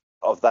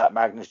of that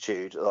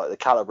magnitude, like the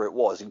caliber it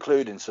was,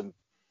 including some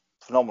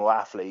phenomenal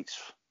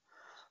athletes.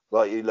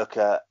 Like you look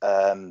at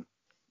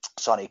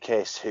Sonny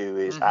Kiss, who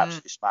is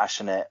absolutely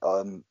smashing it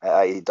at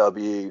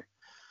AEW.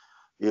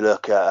 You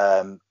look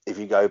at, if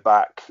you go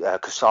back,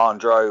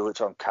 Cassandro, which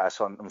I'm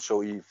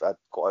sure you've had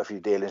quite a few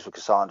dealings with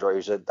Cassandro,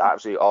 who's an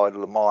absolute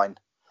idol of mine.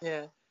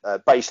 Yeah.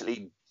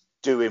 Basically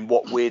doing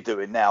what we're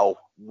doing now,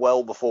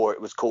 well before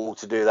it was cool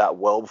to do that,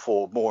 well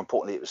before, more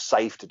importantly, it was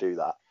safe to do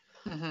that.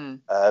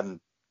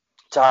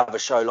 To have a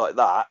show like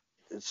that,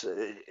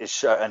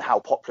 and how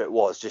popular it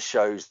was, just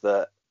shows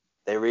that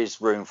there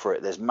is room for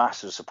it. There's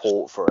massive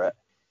support for it.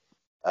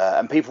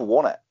 And people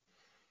want it.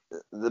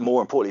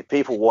 More importantly,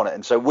 people want it,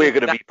 and so we're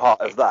going to be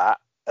part of that.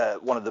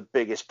 One of the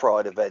biggest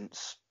Pride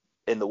events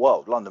in the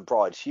world. London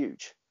Pride's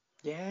huge.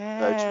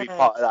 Yeah. So to be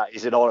part of that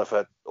is an honour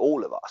for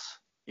all of us.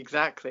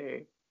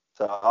 Exactly.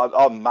 So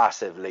I'm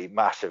massively,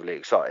 massively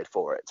excited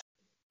for it.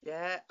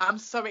 Yeah, I'm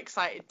so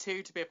excited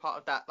too to be a part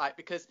of that, like,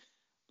 because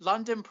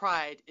London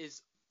Pride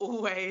is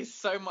always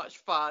so much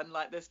fun.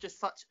 Like, there's just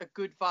such a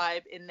good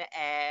vibe in the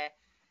air,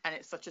 and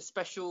it's such a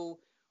special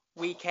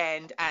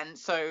weekend. And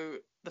so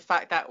the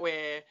fact that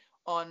we're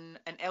on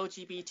an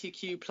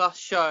LGBTQ plus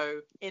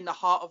show in the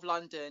heart of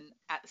London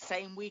at the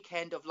same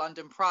weekend of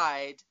London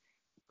Pride,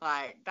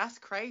 like, that's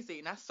crazy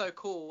and that's so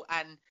cool.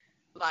 And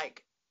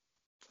like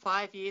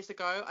 5 years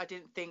ago, I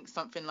didn't think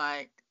something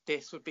like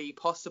this would be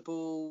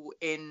possible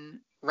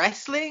in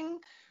wrestling,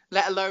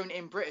 let alone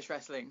in British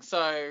wrestling.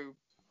 So,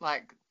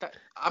 like,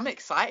 I'm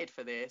excited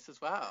for this as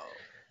well.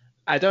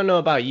 I don't know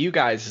about you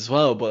guys as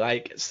well, but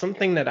like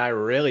something that I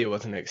really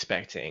wasn't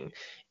expecting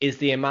is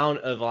the amount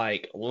of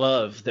like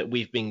love that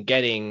we've been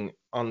getting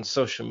on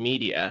social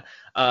media.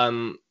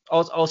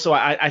 Also,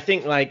 I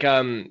think like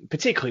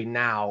particularly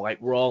now,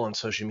 like we're all on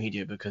social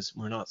media because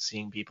we're not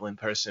seeing people in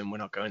person, we're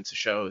not going to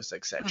shows,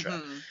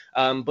 etc.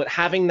 But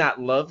having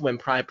that love when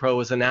Pride Pro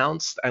was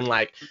announced and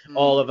like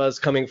all of us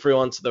coming through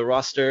onto the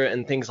roster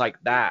and things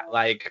like that,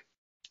 like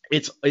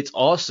it's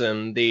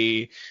awesome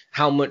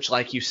how much,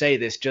 like you say,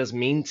 this does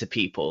mean to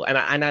people.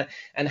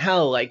 And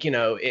hell, like, you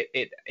know,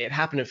 it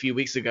happened a few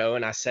weeks ago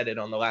and I said it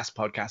on the last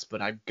podcast,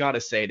 but I've got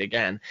to say it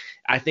again.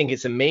 I think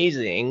it's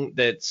amazing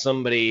that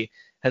somebody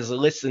has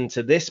listened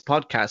to this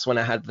podcast when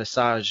I had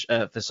Visage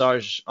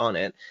on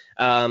it,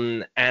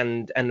 and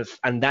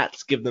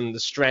that's given them the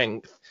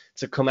strength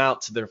to come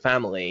out to their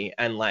family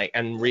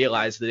and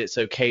realize that it's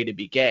okay to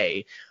be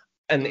gay.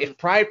 And if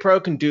Pride Pro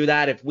can do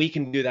that, if we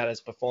can do that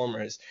as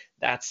performers,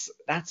 that's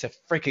a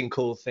freaking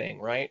cool thing,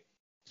 right?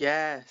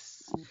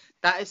 Yes,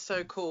 that is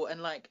so cool.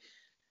 And like,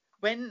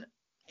 when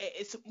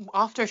it's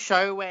after a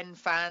show, when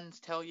fans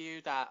tell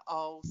you that,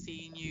 oh,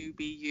 seeing you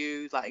be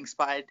you, like,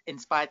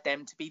 inspired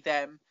them to be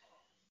them,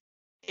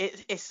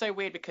 it's so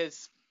weird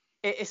because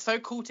it's so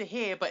cool to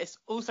hear, but it's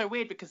also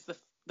weird because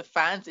the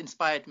fans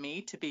inspired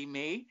me to be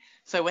me.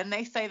 So when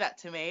they say that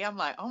to me, I'm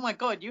like, oh my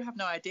God, you have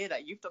no idea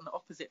that you've done the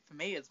opposite for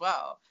me as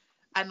well.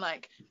 And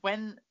like,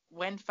 when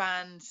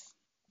fans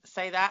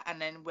say that, and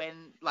then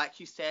when, like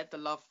you said, the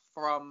love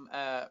from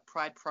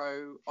Pride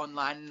Pro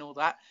online and all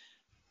that,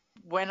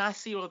 when I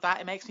see all of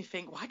that, it makes me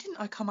think, why didn't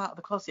I come out of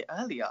the closet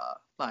earlier?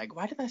 Like,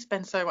 why did I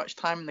spend so much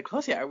time in the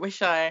closet? I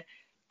wish I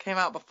came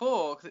out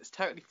before, because it's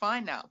totally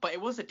fine now. But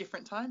it was a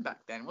different time back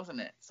then,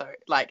 wasn't it? So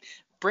like,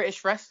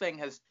 British wrestling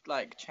has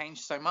like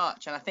changed so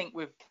much, and I think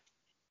with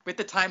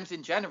the times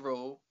in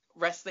general,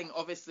 wrestling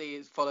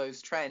obviously follows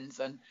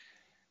trends, and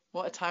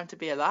what a time to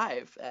be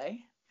alive, eh?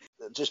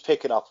 Just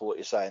picking up on what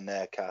you're saying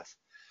there, Kath.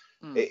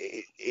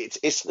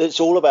 It's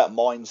all about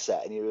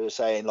mindset. And you were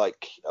saying,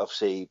 like,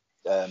 obviously,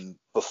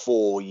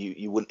 before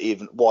you wouldn't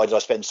even, why did I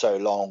spend so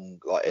long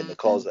like in the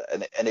closet?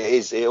 And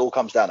it all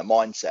comes down to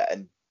mindset.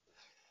 And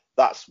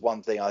that's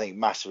one thing I think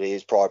massively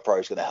is Pride Pro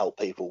is going to help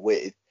people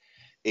with,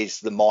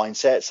 is the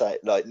mindset. So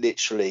like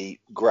literally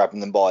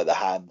grabbing them by the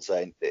hand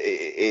saying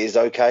it is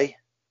okay.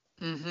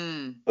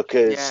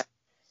 Because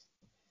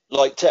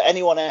like, to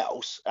anyone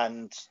else,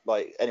 and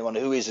like anyone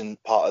who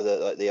isn't part of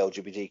the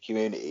LGBT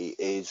community,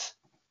 it's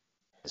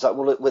like,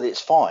 well,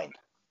 it's fine.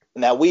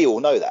 Now we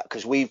all know that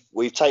because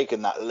we've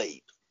taken that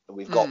leap and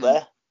we've got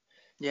there.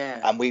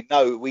 Yeah. And we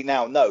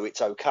now know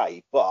it's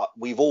okay, but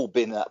we've all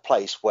been in that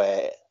place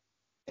where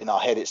in our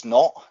head it's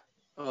not.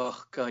 Oh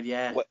God,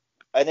 yeah.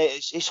 And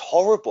it's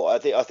horrible. I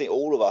think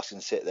all of us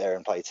can sit there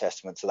and play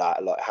testament to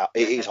that. Like, how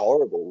it is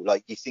horrible.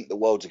 Like, you think the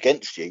world's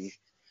against you.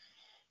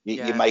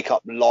 You make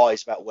up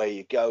lies about where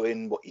you're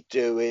going, what you're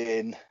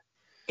doing.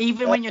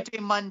 Even when you're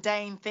doing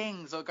mundane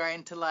things, or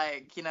going to,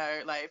 like, you know,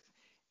 like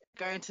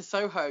going to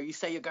Soho, you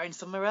say you're going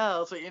somewhere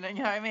else, but you know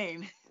what I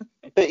mean?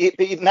 But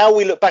now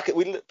we look back at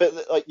but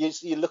like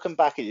you're looking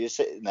back and you're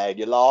sitting there and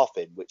you're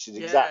laughing, which is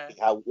exactly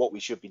what we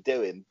should be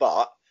doing.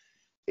 But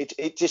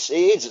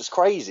it's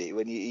crazy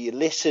when you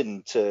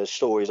listen to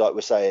stories like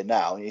we're saying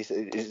now, and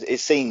it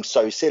seems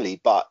so silly,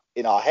 but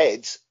in our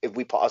heads, if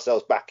we put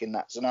ourselves back in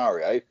that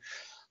scenario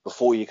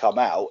before you come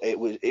out, it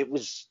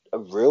was a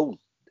real,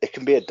 it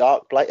can be a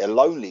dark place, a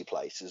lonely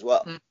place as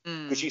well,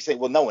 because you think,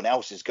 well, no one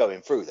else is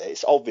going through this.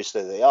 It's obvious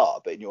that they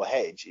are, but in your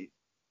head,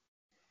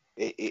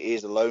 it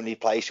is a lonely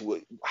place.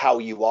 How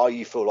you are,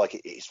 you feel like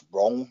it's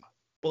wrong.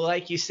 Well,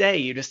 like you say,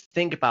 you just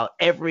think about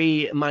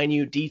every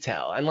minute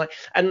detail,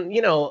 and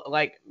you know,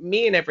 like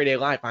me in everyday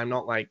life, I'm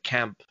not like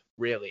camp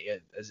really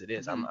as it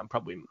is. I'm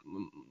probably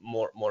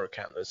more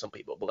camp than some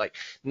people, but like,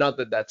 not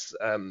that that's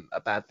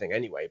a bad thing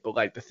anyway. But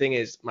like, the thing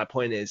is, my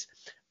point is,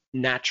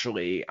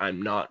 naturally,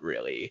 I'm not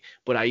really.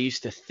 But I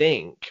used to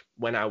think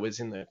when I was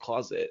in the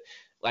closet,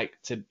 like,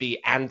 to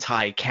be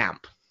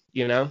anti-camp,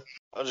 you know?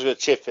 I'm just gonna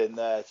chip in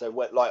there. So,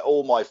 like,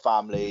 all my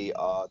family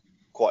are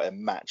quite a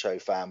macho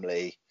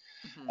family.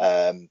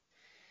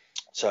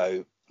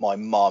 So my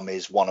mum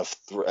is one of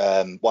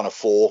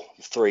four,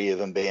 three of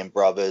them being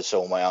brothers.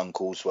 All my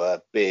uncles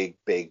were big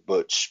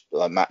butch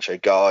macho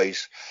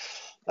guys.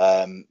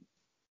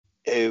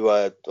 who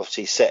are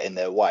obviously set in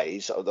their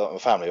ways. My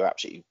family are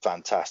absolutely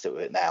fantastic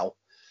with it now,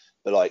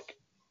 but like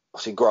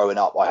obviously growing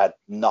up, I had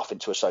nothing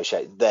to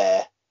associate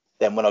there.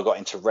 Then when I got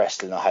into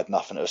wrestling, I had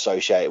nothing to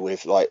associate it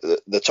with. Like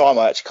the time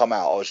I actually come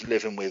out, I was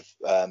living with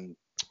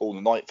all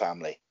the Knight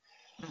family.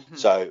 Mhm.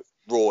 So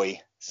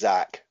Roy,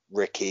 Zach,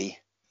 Ricky,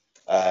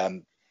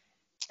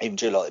 even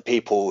to like the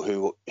people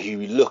who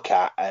you look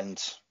at and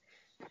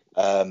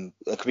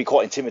they can be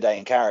quite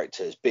intimidating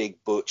characters,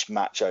 big butch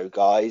macho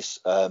guys.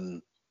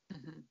 Mhm.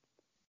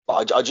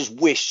 But I just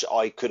wish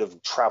I could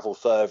have travelled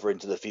further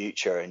into the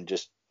future and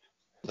just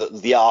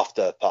the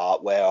after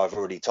part where I've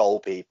already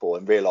told people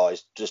and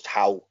realised just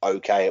how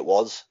okay it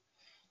was.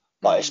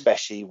 Like Mhm.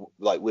 especially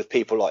like with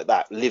people like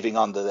that living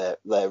under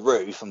their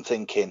roof, I'm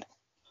thinking,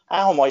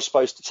 how am I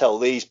supposed to tell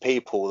these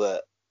people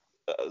that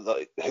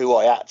like, who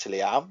I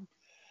actually am?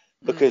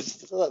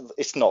 Because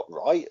it's not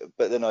right.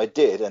 But then I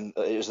did, and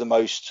it was the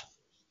most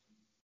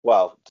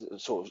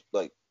sort of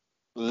like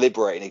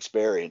liberating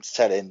experience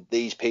telling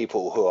these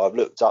people who I've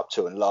looked up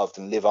to and loved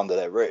and live under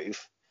their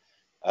roof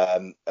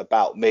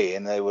about me,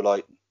 and they were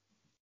like,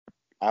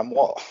 "And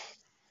what?"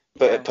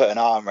 Put an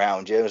arm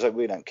around you. I was like,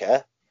 "We don't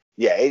care."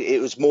 Yeah,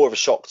 it was more of a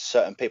shock to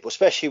certain people,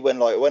 especially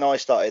when I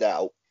started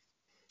out,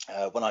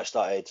 when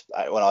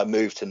I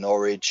moved to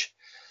Norwich.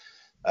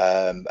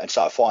 And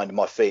started finding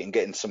my feet and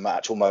getting some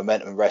actual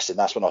momentum in wrestling.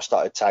 That's when I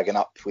started tagging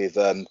up with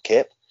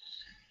Kip.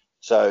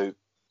 So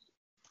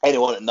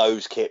anyone that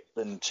knows Kip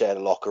and shared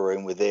a locker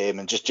room with him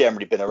and just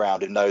generally been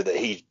around him know that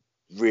he's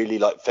really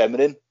like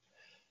feminine.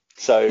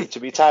 So to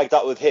be tagged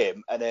up with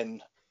him, and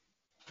then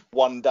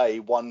one day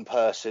one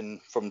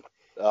person from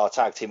our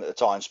tag team at the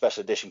time,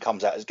 Special Edition,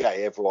 comes out as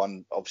gay,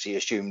 everyone obviously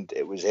assumed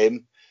it was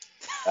him.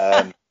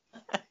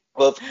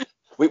 Well,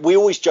 we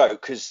always joke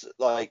because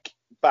like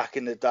back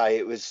in the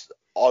day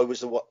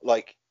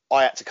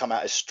I had to come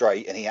out as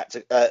straight and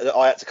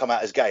I had to come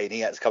out as gay and he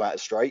had to come out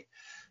as straight.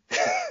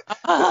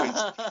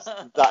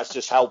 That's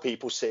just how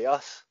people see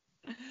us.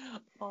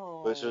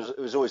 Which it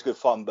was always good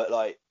fun, but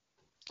like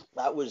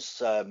that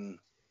was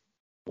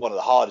one of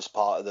the hardest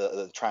part of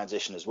the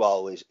transition as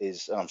well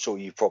is and I'm sure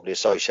you probably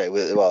associate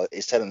with it as well,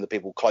 is telling the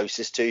people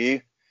closest to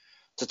you.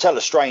 To tell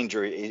a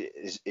stranger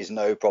is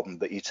no problem,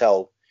 but you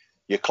tell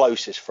your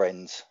closest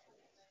friends.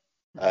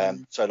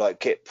 So like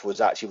Kip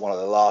was actually one of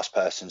the last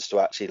persons to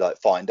actually like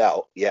find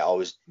out. Yeah, I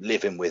was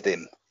living with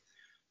him.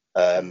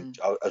 I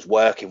was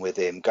working with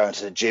him, going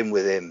to the gym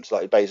with him. It's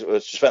like basically, we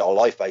spent our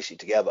life basically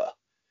together.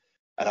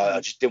 And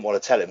I just didn't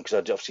want to tell him because I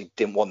obviously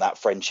didn't want that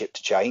friendship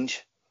to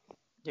change.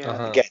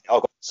 Again, I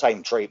got the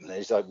same treatment.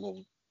 He's like,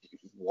 well,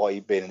 why are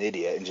you being an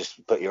idiot? And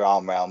just put your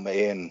arm around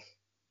me and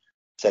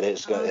said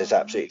it's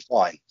absolutely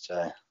fine.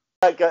 So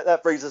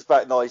that brings us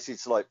back nicely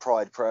to like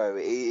Pride Pro.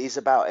 It's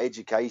about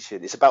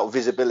education. It's about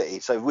visibility.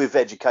 So with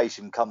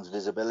education comes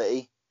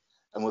visibility,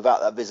 and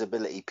without that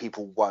visibility,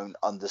 people won't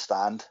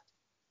understand.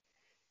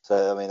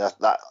 So I mean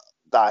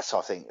that's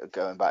I think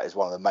going back is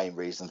one of the main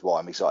reasons why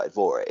I'm excited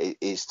for it. It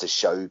is to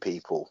show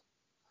people.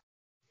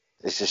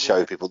 It's to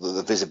show people that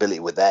the visibility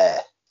were there.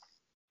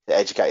 To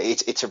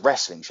educate. It's a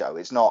wrestling show.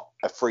 It's not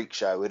a freak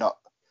show. We're not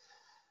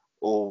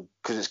all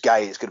because it's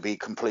gay. It's going to be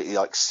completely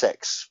like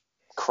sex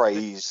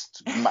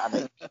crazed,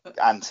 manic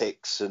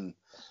antics, and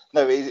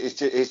no, it's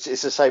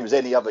the same as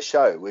any other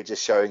show. We're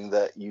just showing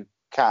that you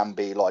can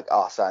be like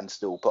us and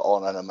still put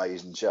on an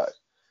amazing show.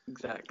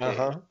 Exactly.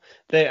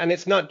 And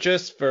it's not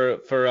just for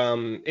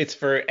it's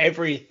for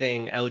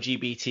everything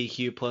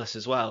LGBTQ plus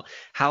as well.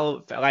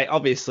 How like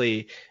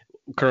obviously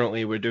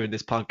currently we're doing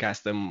this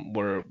podcast and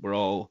we're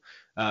all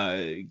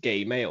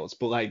gay males,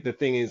 but like the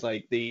thing is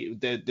like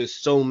there's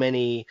so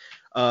many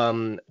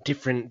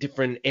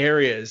different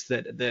areas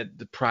that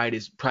the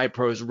Pride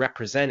Pro is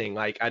representing.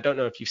 Like I don't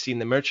know if you've seen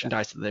the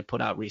merchandise that they put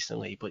out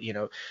recently, but you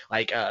know,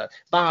 like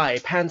bi,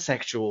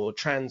 pansexual,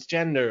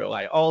 transgender,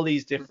 like all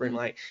these different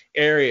like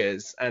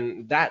areas,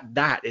 and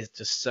that is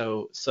just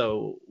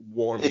so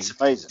warming. It's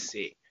amazing to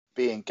see.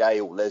 Being gay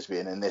or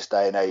lesbian in this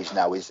day and age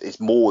now is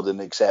more than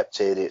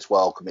accepted. It's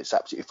welcome. It's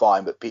absolutely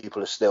fine, but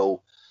people are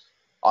still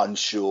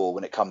unsure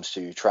when it comes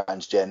to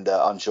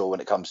transgender, unsure when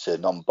it comes to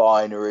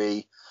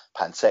non-binary,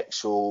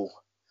 pansexual.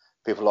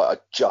 People like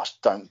I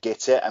just don't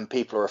get it, and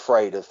people are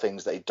afraid of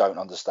things they don't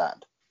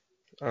understand.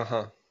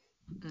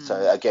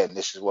 So again,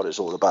 this is what it's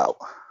all about.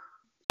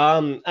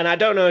 And I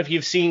don't know if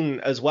you've seen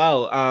as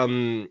well.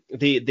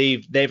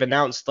 They've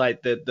announced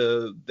like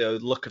the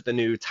look of the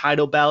new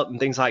title belt and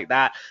things like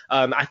that.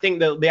 I think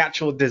the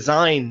actual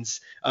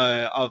designs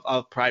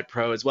of Pride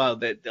Pro as well.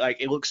 That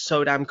like it looks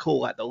so damn cool,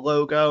 like the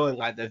logo and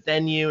like the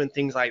venue and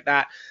things like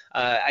that.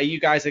 Are you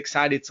guys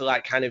excited to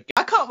like kind of?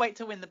 I can't wait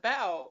to win the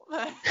belt.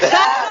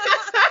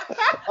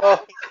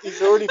 Oh,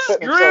 he's already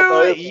put himself Screw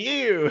over.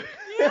 you.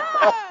 Yeah,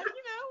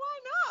 why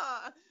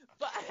not?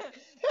 But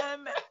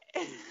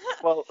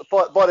Well,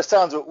 by the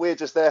sounds of it, we're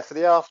just there for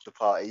the after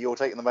party. You're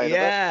taking the main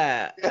event.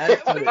 Yeah,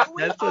 that's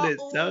what it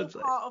all sounds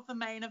like. part of the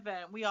main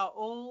event. We are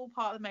all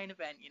part of the main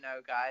event,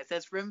 guys.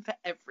 There's room for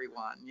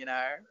everyone,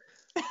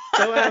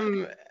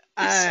 So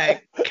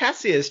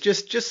Cassius,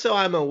 just so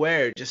I'm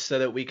aware, just so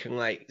that we can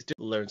like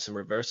learn some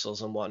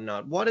reversals and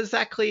whatnot. What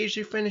exactly is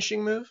your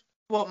finishing move?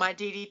 What, my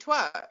DD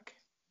twerk?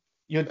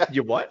 Your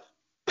what?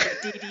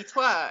 DD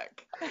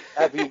twerk.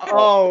 Have you got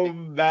Oh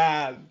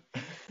man.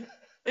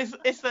 It's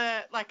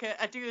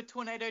I do a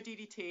tornado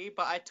DDT,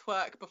 but I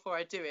twerk before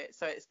I do it,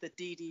 so it's the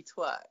DD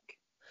twerk.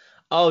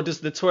 Oh, does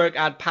the twerk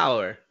add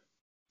power?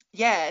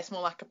 Yeah, it's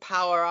more like a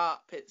power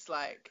up. It's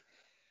like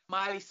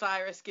Miley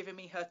Cyrus giving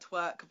me her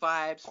twerk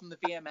vibes from the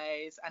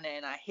VMAs, and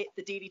then I hit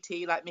the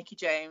DDT like Mickey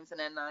James, and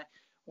then I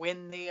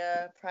win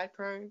the Pride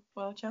Pro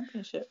World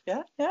Championship.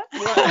 Yeah.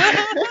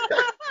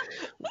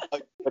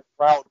 like, the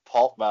crowd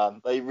pop,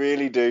 man? They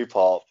really do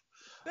pop.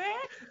 Yeah.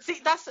 See,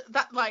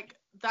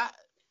 that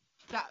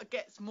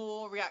gets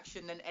more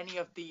reaction than any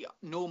of the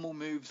normal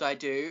moves I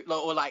do.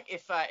 Or like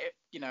if I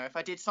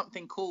did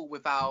something cool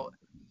without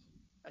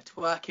a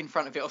twerk in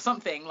front of it or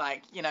something,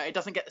 like, it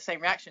doesn't get the same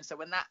reaction. So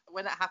when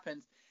that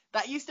happens,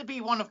 that used to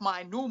be one of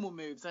my normal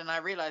moves, and I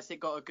realized it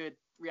got a good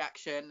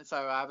reaction. So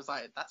I was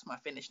like, that's my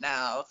finish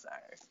now. So.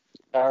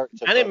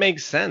 Character, And it bro.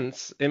 makes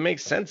sense. It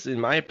makes sense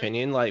in my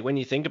opinion. Like when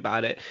you think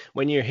about it,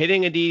 when you're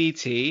hitting a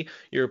DDT,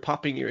 you're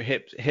popping your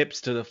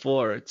hips to the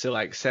floor to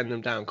like send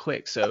them down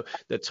quick. So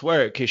the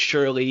twerk is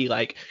surely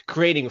like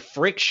creating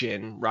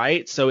friction,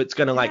 right? So it's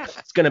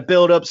gonna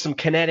build up some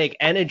kinetic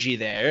energy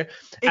there,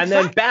 and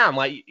then Exactly. bam,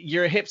 like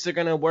your hips are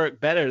gonna work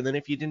better than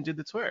if you didn't do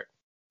the twerk.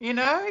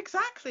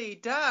 Exactly.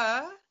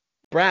 Duh.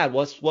 Brad,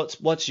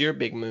 what's your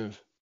big move?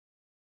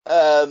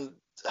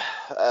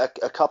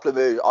 A couple of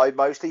moves. I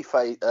mostly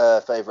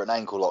favour an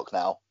ankle lock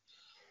now.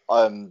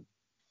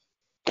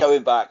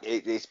 Going back,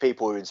 it's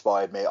people who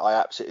inspired me. I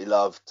absolutely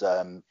loved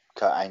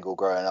Kurt Angle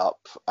growing up,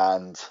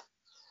 and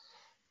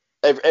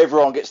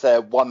everyone gets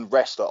their one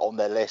wrestler on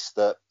their list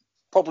that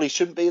probably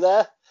shouldn't be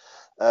there.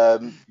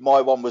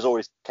 My one was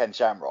always Ken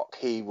Shamrock.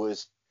 He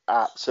was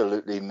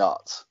absolutely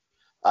nuts,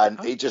 and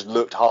he just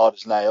looked hard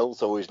as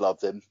nails. Always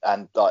loved him,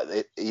 and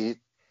like he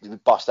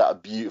bust out a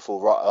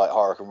beautiful like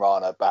Hurricane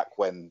Rana back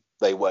when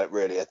they weren't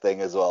really a thing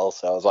as well.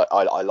 So I was like,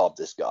 I love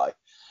this guy.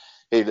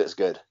 He looks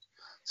good.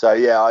 So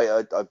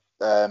yeah,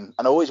 and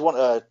I always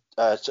want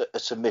a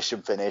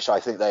submission finish. I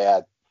think they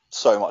add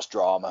so much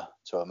drama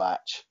to a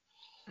match,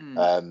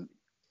 and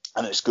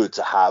it's good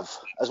to have,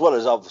 as well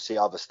as obviously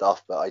other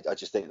stuff. But I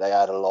just think they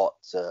add a lot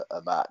to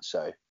a match.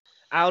 So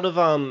Out of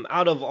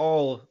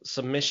all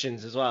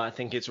submissions as well, I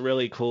think it's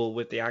really cool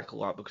with the ankle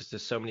lock because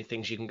there's so many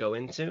things you can go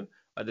into.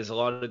 There's a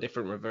lot of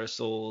different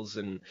reversals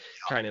and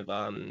kind of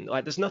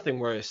like there's nothing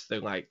worse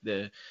than like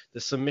the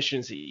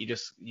submissions that you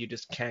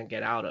just can't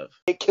get out of.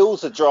 it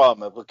kills the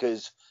drama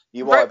because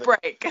you Rope either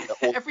break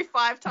every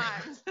 5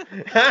 times.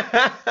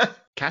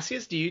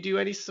 Cassius, do you do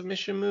any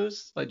submission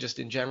moves like just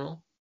in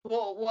general?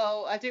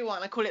 Well, I do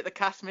one. I call it the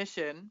Cass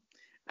mission.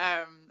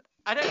 I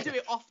don't do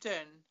it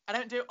often.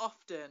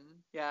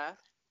 Yeah,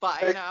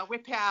 but I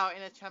whip it out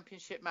in a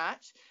championship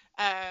match.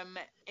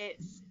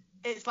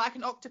 It's like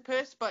an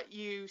octopus, but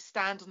you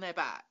stand on their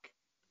back.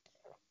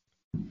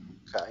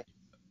 okay.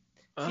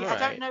 See, I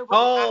don't know what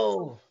the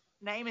actual Oh,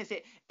 name is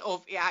it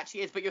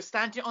actually is, but you're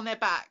standing on their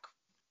back,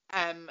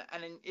 and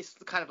then it's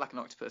kind of like an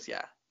octopus,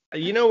 yeah.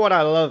 you know what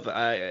I love,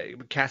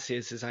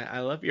 Cassius, is I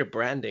love your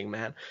branding,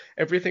 man.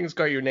 Everything's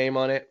got your name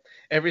on it.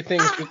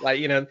 Everything's just like,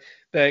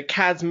 the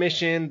Kaz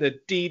mission, the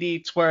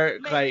DD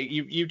twerk, Mate. like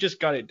you just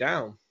got it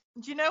down.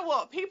 Do you know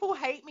what? People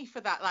hate me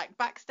for that. Like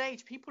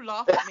backstage, people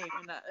laugh at me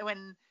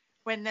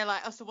when they're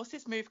like, "Oh, so what's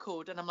this move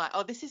called?" And I'm like,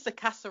 "Oh, this is the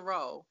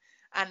casserole."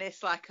 And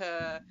it's like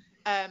that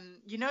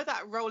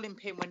rolling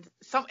pin when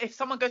if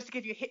someone goes to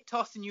give you a hip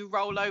toss and you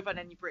roll over and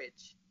then you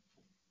bridge.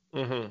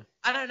 Mm-hmm.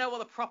 I don't know what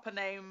the proper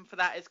name for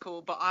that is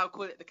called, but I'll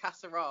call it the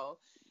casserole.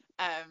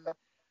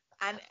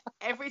 And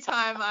every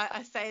time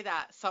I say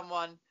that,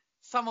 someone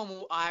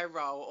will eye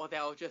roll or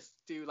they'll just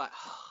do like.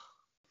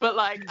 But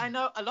like I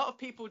know a lot of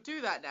people do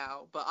that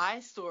now, but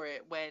I saw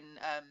it when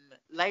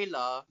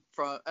Layla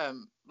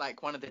from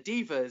like one of the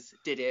divas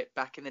did it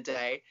back in the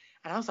day,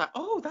 and I was like,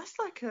 oh, that's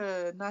like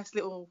a nice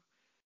little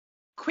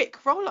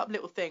quick roll up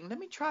little thing. Let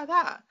me try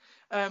that.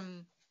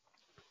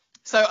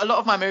 So a lot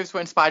of my moves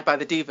were inspired by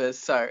the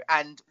divas.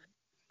 And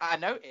I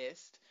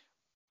noticed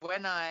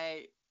when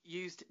I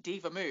used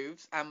diva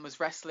moves and was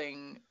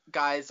wrestling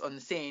guys on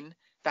the scene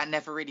that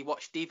never really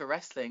watched diva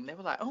wrestling, they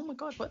were like, oh my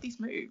god, what are these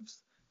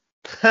moves?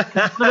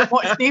 I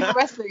watched diva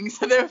wrestling,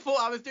 so they thought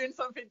I was doing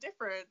something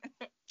different.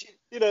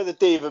 The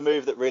diva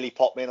move that really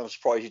popped me, and I'm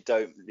surprised you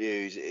don't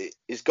use it.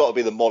 It's got to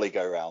be the Molly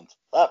go round.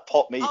 That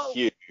popped me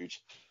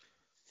huge.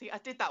 See, I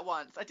did that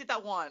once,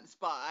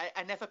 but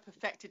I never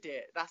perfected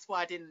it. That's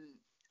why I didn't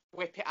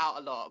whip it out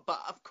a lot.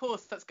 But of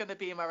course, that's going to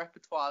be in my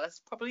repertoire.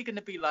 That's probably going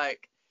to be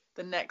like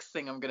the next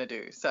thing I'm going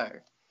to do. So.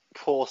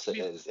 Of course it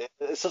is.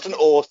 It's such an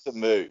awesome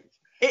move.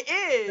 It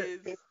is.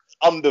 It's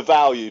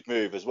undervalued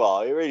move as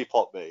well. It really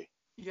popped me.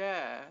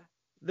 Yeah.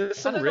 There's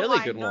some really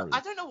good ones.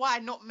 I don't know why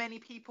not many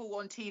people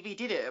on TV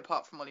did it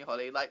apart from Molly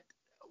Holly. Like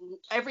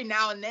every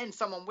now and then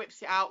someone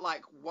whips it out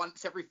like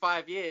once every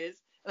 5 years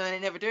and then they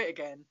never do it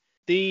again.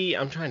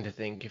 I'm trying to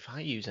think if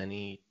I use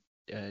any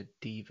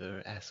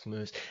diva-esque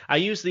moves. I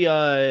use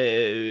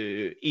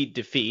the eat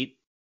defeat.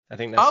 I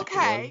think that's a good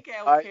one. Okay,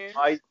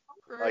 Gail.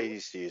 I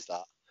used to use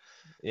that.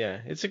 Yeah,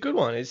 it's a good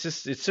one. It's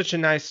such a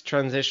nice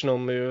transitional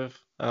move.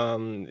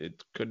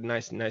 It's good,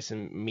 nice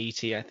and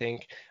meaty, I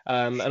think.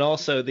 And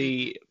also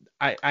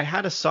I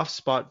had a soft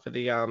spot for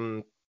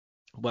the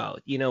well,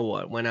 you know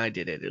what? When I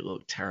did it, it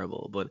looked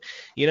terrible. But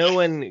you know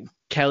when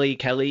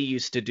Kelly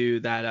used to do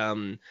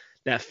that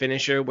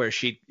finisher where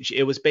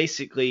it was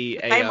basically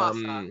The a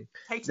Faymaster.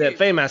 Take the two.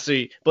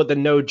 Faymaster, but the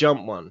no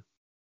jump one.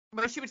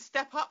 When she would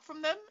step up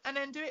from them and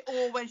then do it,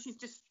 or when she's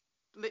just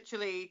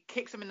literally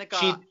kicks them in the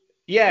gut.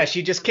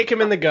 She just kick him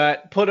in the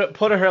gut, put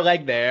her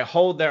leg there,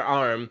 hold their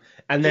arm,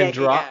 and then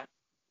drop.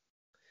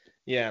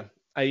 Yeah,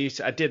 I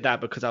did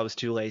that because I was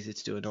too lazy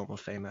to do a normal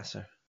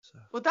Faymaster. So.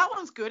 Well, that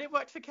one's good. It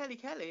worked for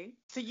Kelly.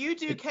 So you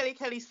do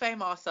Kelly's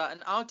Faymaster,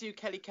 and I'll do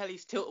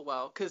Kelly's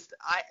Tilt-A-Whirl, because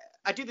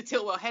I do the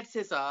Tilt-A-Whirl head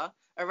scissor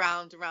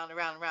around,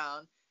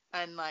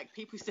 and like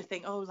people used to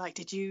think, oh, like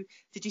did you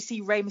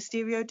see Rey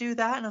Mysterio do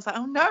that? And I was like,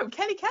 oh no,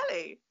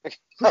 Kelly.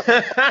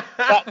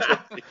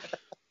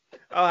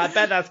 Oh, I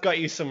bet that's got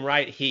you some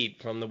right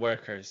heat from the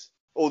workers.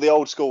 All the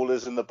old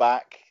schoolers in the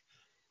back.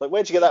 Like,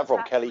 where'd you get that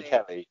from, Kelly?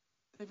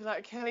 They'd be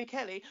like,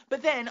 Kelly.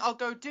 But then I'll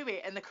go do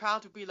it, and the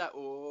crowd would be like,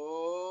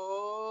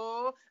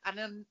 oh.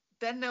 And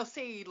then they'll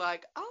see,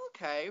 like, oh,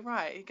 okay,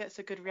 right, it gets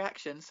a good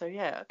reaction. So,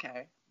 yeah,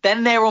 okay.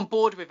 Then they're on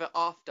board with it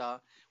after.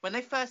 When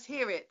they first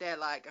hear it, they're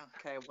like,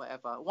 okay,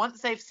 whatever.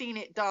 Once they've seen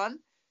it done,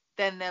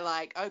 then they're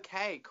like,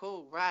 okay,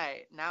 cool,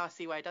 right. Now I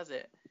see why he does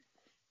it.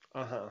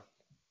 Uh-huh.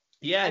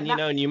 Yeah, and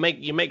and you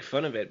make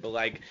fun of it, but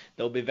like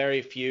there'll be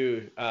very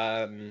few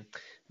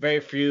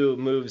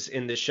moves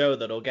in the show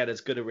that'll get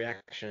as good a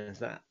reaction as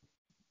that.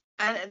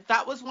 And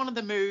that was one of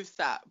the moves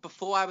that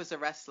before I was a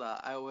wrestler,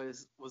 I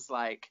always was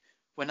like,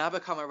 when I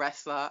become a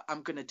wrestler,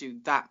 I'm gonna do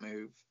that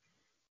move.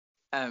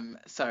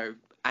 So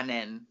and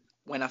then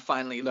when I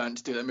finally learned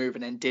to do the move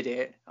and then did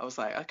it, I was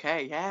like,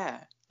 okay,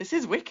 yeah, this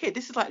is wicked.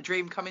 This is like a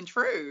dream coming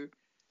true,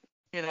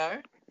 you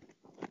know.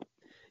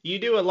 You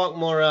do a lot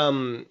more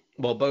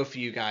well, both of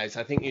you guys,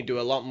 I think you do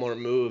a lot more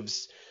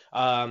moves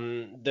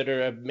that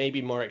are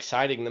maybe more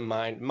exciting than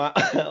mine.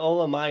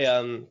 All of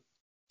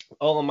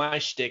my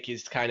shtick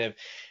is kind of,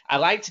 I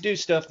like to do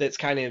stuff that's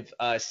kind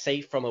of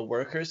safe from a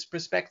worker's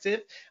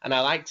perspective, and I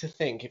like to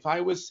think if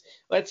I was,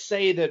 let's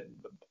say that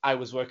I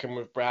was working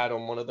with Brad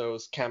on one of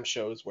those camp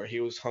shows where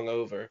he was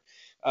hungover,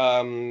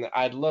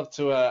 I'd love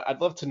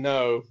to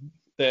know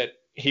that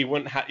he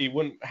wouldn't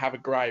have a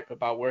gripe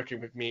about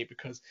working with me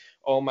because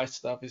all my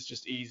stuff is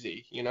just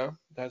easy, you know.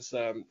 That's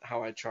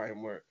how I try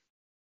and work.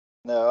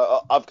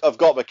 No, I've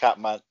got my camp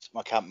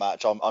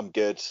match. I'm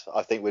good.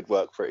 I think we'd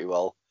work pretty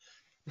well.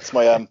 It's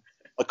my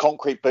a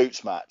concrete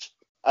boots match,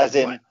 as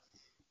in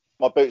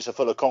my boots are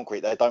full of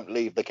concrete. They don't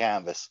leave the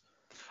canvas.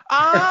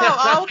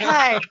 Oh, okay.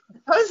 I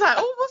was like,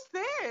 oh, what's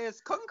this?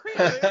 Concrete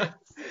boots?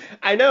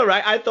 I know,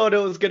 right? I thought it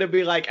was gonna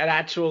be like an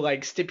actual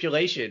like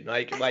stipulation,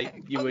 like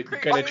you were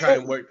gonna try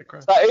and work the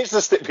crowd. That is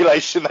the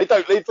stipulation. They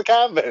don't leave the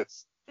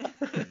canvas.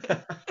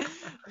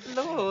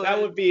 Lord. That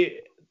would be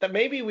that.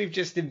 Maybe we've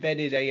just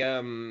invented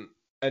a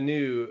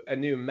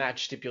new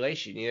match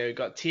stipulation. You know, you've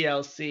got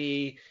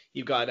TLC,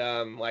 you've got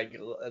like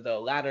the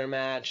ladder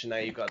match, and now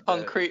you've got the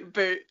concrete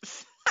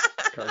boots.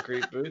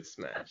 Concrete boots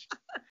match.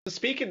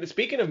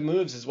 Speaking of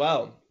moves as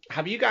well,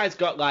 have you guys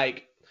got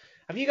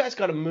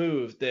a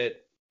move that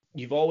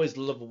you've always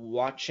loved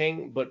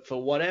watching, but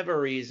for whatever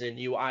reason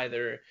you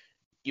either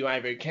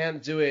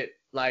can't do it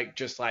like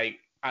just like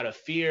out of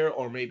fear,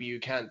 or maybe you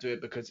can't do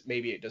it because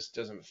maybe it just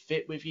doesn't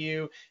fit with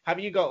you?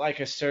 Have you got like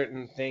a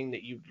certain thing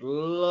that you'd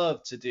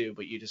love to do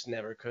but you just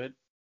never could?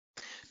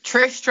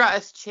 Trish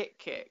Stratus chick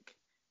kick.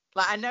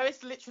 Like, I know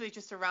it's literally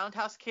just a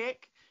roundhouse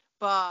kick,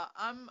 but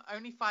I'm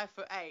only 5'8",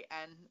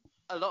 and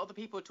a lot of the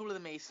people are taller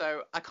than me,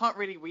 so I can't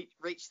really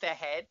reach their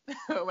head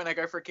when I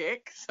go for a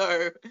kick.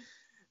 So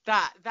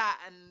that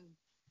and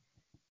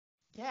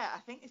yeah, I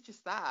think it's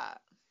just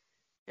that.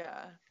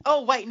 Yeah.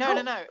 Oh wait, no.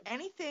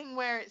 Anything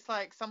where it's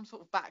like some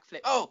sort of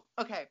backflip. Oh,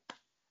 okay.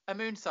 A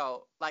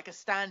moonsault, like a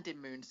standing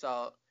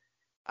moonsault.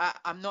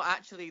 I'm not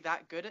actually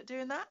that good at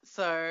doing that,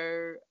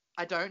 so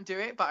I don't do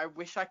it, but I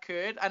wish I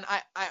could. And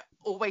I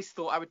always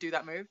thought I would do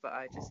that move, but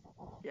I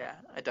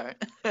don't.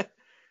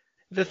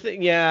 The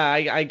thing, yeah,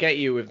 I get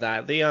you with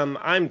that.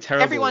 I'm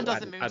terrible. Everyone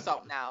does a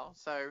moonsault now,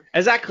 so.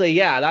 Exactly,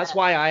 yeah. That's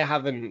why I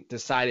haven't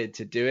decided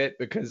to do it,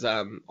 because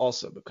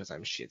also because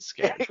I'm shit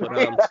scared.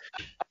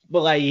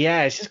 But like,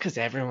 yeah, it's just because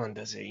everyone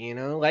does it, you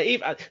know.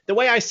 Like, the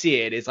way I see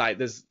it is like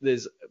there's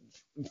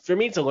for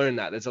me to learn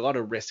that there's a lot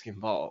of risk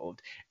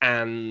involved,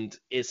 and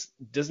it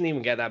doesn't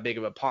even get that big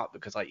of a pot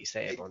because, like you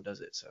say, everyone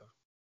does it. So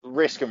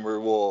risk and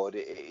reward,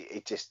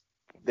 it just,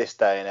 this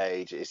day and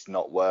age, it's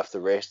not worth the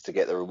risk to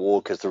get the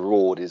reward, because the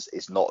reward is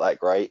not that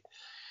great.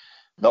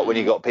 Not when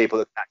you got people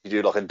that actually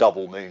do like a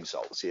double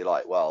moonsault. So you're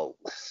like, well,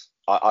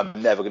 I'm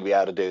never going to be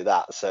able to do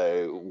that,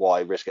 so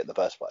why risk it in the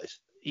first place?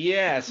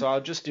 Yeah, so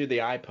I'll just do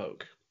the eye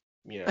poke.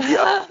 You know.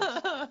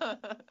 Yeah.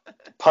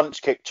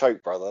 Punch, kick,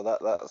 choke, brother.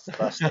 That's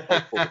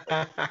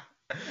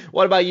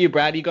What about you,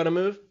 Brad? You got a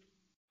move?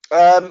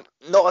 Not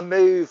a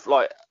move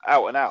like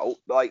out and out.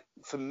 Like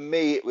for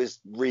me, it was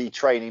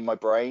retraining my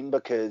brain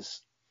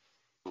because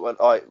when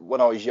I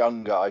was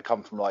younger, I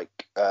come from like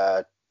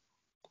a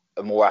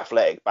more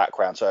athletic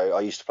background. So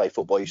I used to play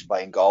football. I used to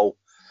play in goal,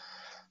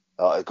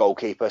 a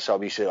goalkeeper. So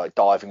I'm used to like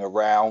diving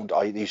around.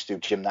 I used to do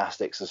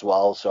gymnastics as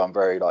well. So I'm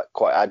very like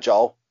quite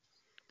agile.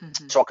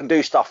 Mm-hmm. So I can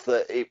do stuff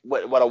that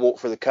when I walk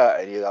through the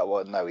curtain, you're like,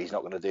 well, no, he's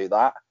not going to do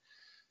that.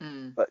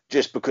 But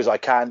just because I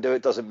can do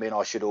it doesn't mean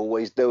I should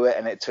always do it.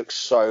 And it took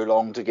so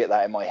long to get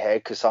that in my head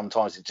because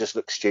sometimes it just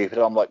looks stupid.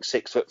 I'm like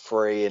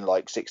 6'3" and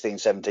like 16,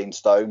 17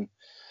 stone.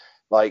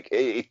 Like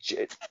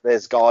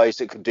there's guys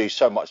that can do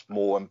so much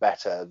more and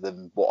better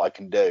than what I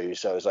can do.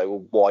 So I was like,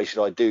 well, why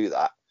should I do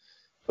that?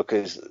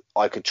 Because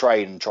I could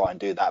train and try and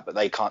do that, but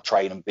they can't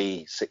train and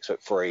be 6'3",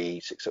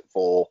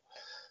 6'4".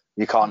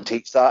 You can't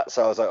teach that.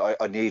 So I was like,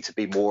 I need to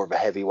be more of a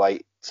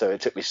heavyweight. So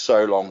it took me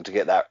so long to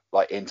get that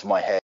like into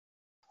my head.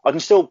 I can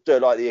still do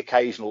like the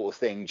occasional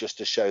thing just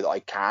to show that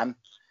I can.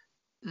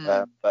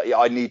 But yeah,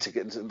 I need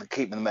to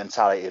keep the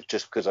mentality of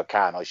just because I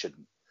can, I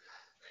shouldn't.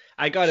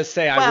 I gotta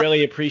say, I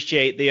really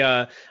appreciate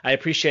the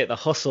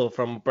hustle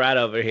from Brad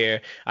over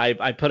here.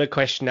 I put a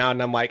question out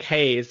and I'm like,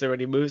 hey, is there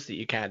any moves that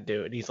you can't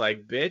do? And he's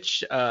like,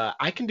 bitch,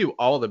 I can do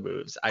all the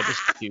moves. I just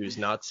choose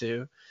not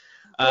to.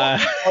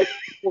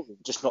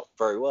 Just not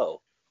very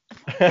well.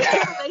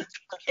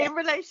 In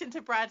relation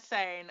to Brad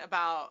saying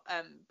about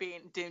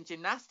doing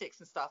gymnastics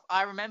and stuff,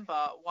 I remember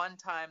one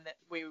time that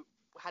we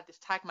had this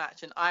tag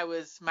match and I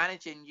was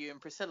managing you and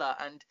Priscilla,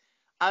 and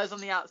I was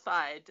on the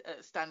outside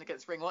standing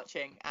against ring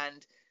watching,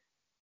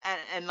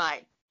 and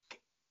like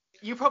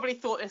you probably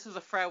thought this was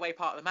a throwaway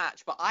part of the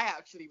match, but I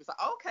actually was like,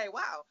 okay,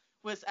 wow.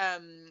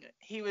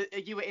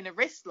 You were in a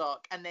wrist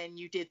lock and then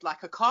you did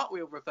like a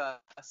cartwheel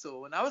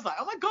reversal, and I was like,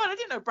 oh my god, I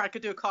didn't know Brad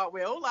could do a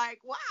cartwheel. Like,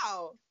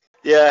 wow.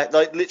 Yeah,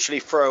 like literally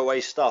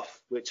throwaway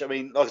stuff, which I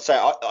mean, like I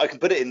say, I can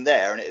put it in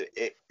there and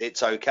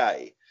it's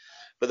okay.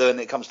 But then when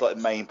it comes to like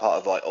the main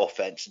part of like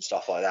offense and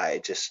stuff like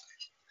that,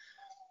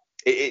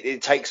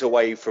 it takes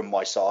away from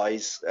my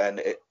size. And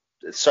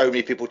so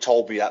many people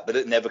told me that, but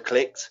it never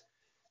clicked.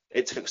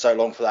 It took so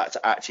long for that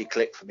to actually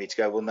click for me to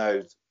go, well,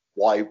 no,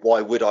 why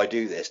would I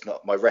do this?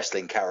 Not my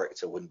wrestling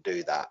character wouldn't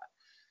do that.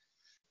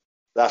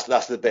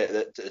 That's the bit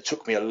that it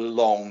took me a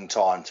long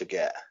time to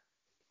get.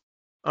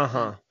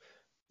 Uh-huh.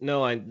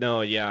 No, I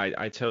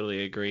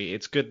totally agree.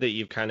 It's good that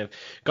you've kind of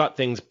got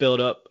things built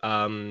up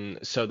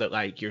so that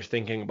like you're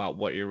thinking about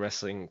what your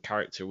wrestling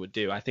character would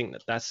do. I think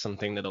that that's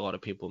something that a lot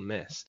of people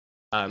miss.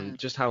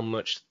 Just how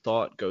much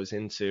thought goes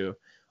into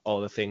all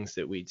the things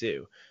that we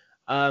do.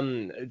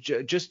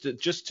 Just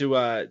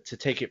to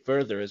take it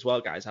further as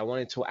well, guys, I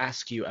wanted to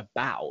ask you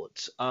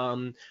about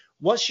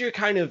what's your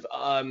kind of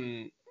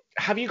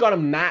have you got a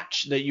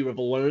match that you have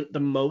learned the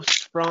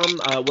most from?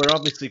 We're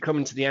obviously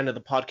coming to the end of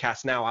the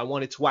podcast now. I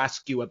wanted to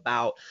ask you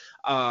about,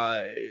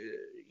 have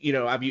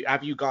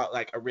you got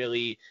like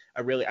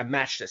a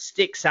match that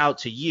sticks out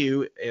to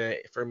you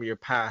from your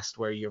past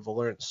where you've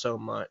learned so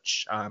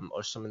much,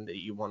 or something that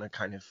you want to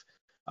kind of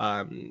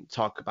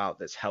talk about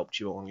that's helped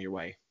you along your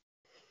way?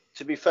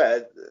 To be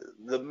fair,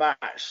 the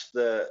match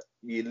that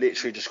you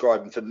literally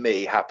describing for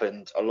me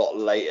happened a lot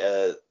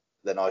later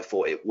than I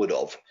thought it would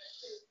have,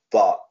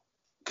 but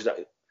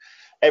because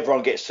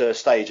everyone gets to a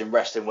stage in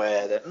wrestling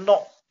where they're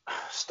not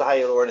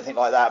stale or anything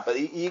like that, but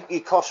you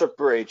cross a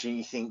bridge and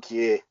you think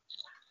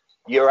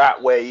you're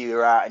at where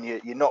you're at and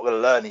you're not going to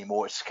learn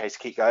anymore. It's just a case to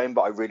keep going,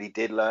 but I really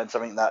did learn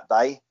something that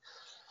day.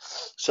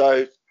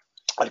 So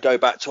I'd go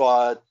back to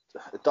our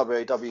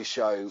WAW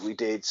show we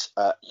did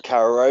at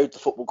Carrow Road, the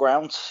football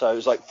ground. So it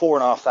was like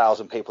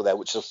 4,500 people there,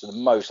 which is the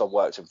most I've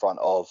worked in front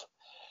of.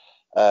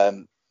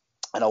 And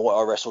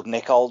I wrestled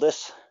Nick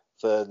Aldis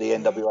for the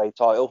NWA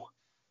title.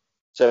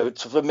 So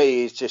for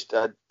me, it's just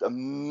a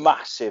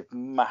massive,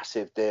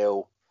 massive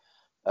deal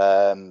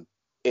in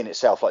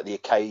itself, like the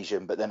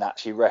occasion, but then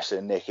actually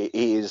wrestling Nick,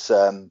 he is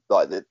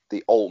like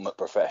the ultimate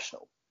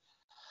professional.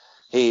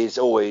 He is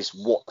always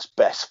what's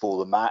best for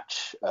the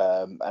match.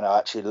 And I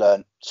actually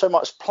learned so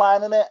much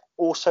planning it,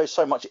 also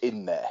so much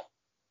in there.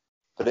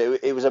 But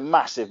it was a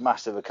massive,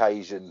 massive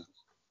occasion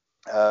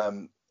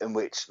in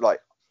which,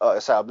 like I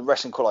say, I've been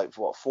wrestling for like,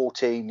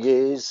 14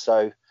 years.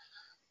 So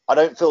I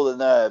don't feel the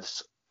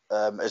nerves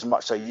as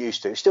much as I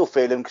used to. Still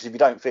feel them, because if you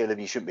don't feel them,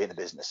 you shouldn't be in the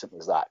business. Simple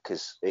as that,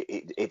 because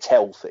it's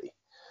healthy.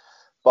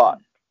 But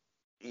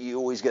you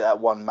always get that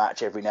one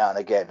match every now and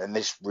again, and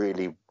this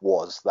really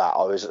was that.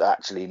 I was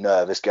actually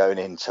nervous going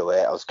into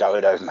it. I was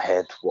going over my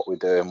head, what we're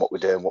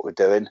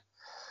doing.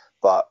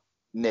 But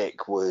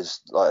Nick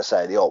was, like I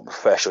say, the old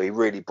professional. He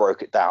really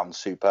broke it down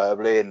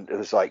superbly, and it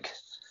was like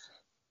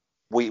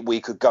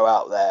we could go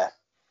out there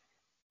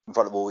in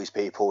front of all these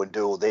people and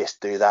do all this,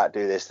 do that,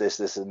 do this,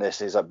 and this.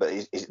 He's like, but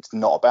it's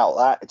not about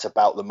that. It's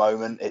about the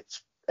moment.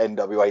 It's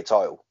NWA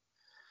title.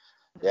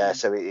 Yeah,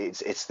 so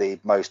it's the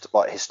most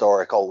like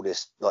historic,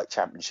 oldest like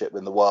championship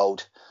in the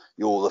world.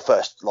 You're the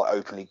first like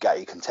openly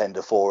gay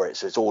contender for it,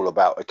 so it's all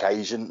about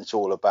occasion. It's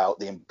all about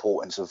the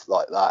importance of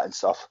like that and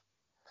stuff.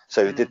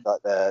 So we did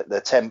like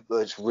the 10. It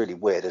was really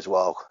weird as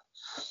well.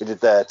 We did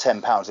the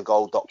 10 pounds of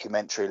gold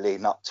documentary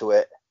leading up to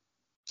it.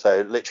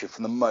 So literally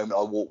from the moment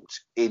I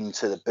walked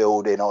into the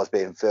building, I was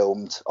being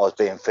filmed. I was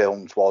being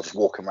filmed while just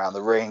walking around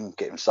the ring,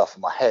 getting stuff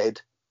in my head,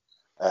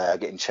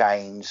 getting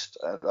changed.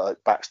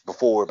 Back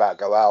before we're about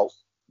to go out,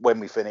 when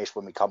we finish,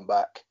 when we come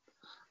back,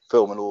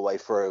 filming all the way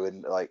through,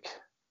 and like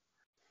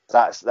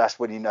that's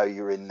when you know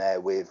you're in there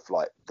with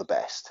like the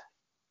best.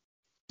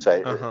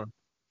 So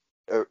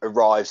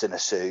arrives in a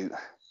suit,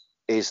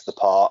 is the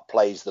part,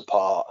 plays the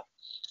part,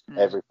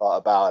 every part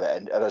about it,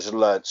 and I just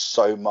learned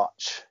so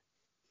much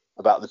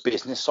about the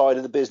business side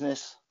of the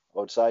business, I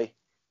would say.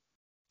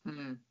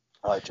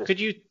 Could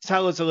you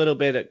tell us a little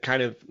bit,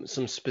 kind of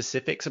some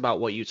specifics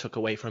about what you took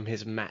away from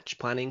his match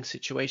planning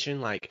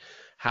situation? Like,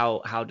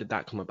 how did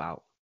that come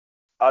about?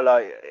 I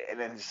like,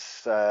 and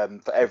it's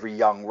for every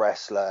young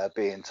wrestler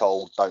being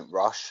told don't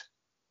rush.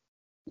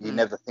 You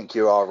never think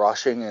you are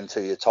rushing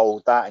until you're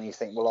told that, and you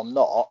think, well, I'm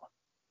not.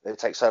 It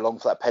takes so long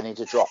for that penny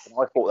to drop, and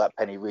I thought that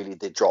penny really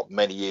did drop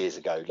many years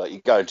ago. Like,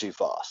 you're going too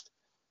fast.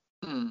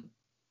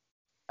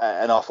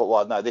 And I thought,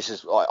 well, no, this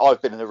is.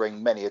 I've been in the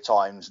ring many a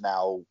times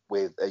now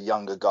with a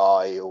younger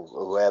guy or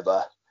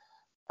whoever,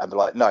 and be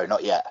like, no,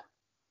 not yet.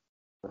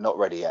 We're not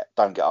ready yet.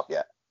 Don't get up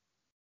yet.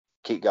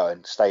 Keep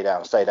going. Stay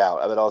down. Stay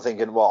down. And then I was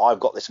thinking, well, I've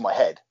got this in my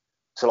head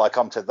till I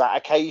come to that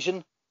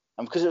occasion,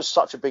 and because it was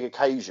such a big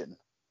occasion,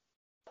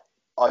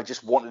 I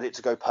just wanted it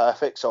to go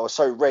perfect. So I was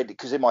so ready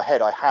because in my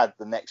head I had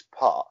the next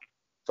part,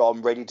 so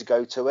I'm ready to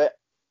go to it.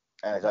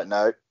 And he's like,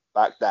 no,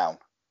 back down. I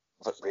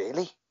was like,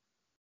 really?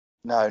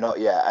 No, not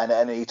yet. And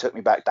then he took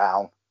me back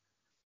down,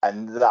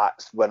 and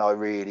that's when I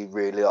really,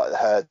 really like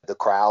heard the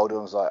crowd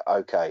and was like,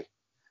 okay,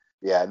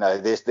 yeah, no,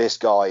 this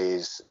guy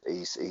he's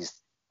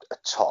a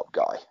top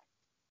guy.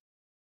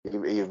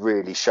 He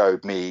really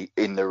showed me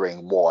in the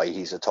ring why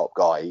he's a top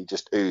guy. He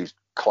just oozed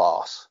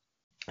class.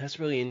 That's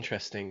really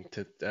interesting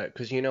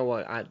because you know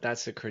what,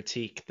 that's a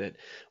critique that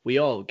we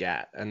all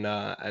get, and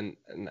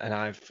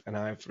I've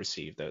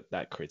received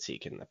that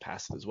critique in the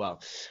past as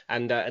well,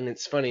 and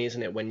it's funny,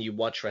 isn't it, when you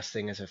watch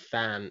wrestling as a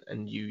fan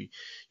and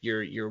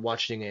you're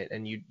watching it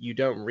and you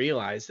don't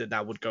realize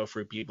that would go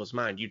through people's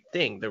mind. You'd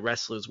think the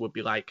wrestlers would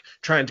be like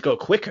trying to go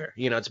quicker,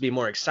 to be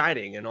more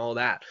exciting and all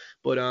that,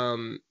 but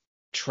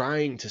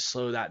trying to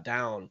slow that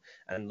down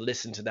and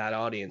listen to that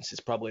audience is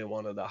probably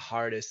one of the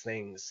hardest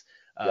things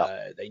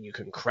that you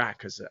can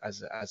crack as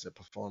a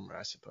performer,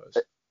 I suppose.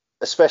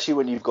 Especially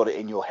when you've got it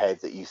in your head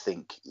that you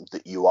think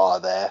that you are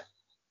there.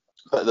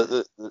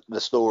 But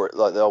the story,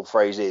 like the old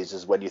phrase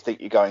is when you think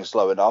you're going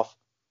slow enough,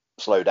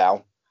 slow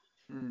down.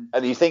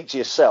 And you think to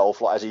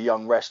yourself, like as a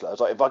young wrestler, I was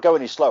like, if I go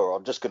any slower,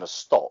 I'm just going to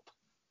stop.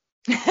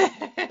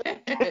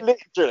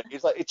 Literally,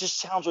 it's like, it just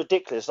sounds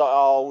ridiculous. Like,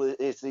 oh,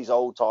 it's these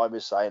old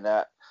timers saying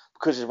that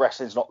because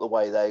wrestling's not the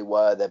way they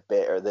were. They're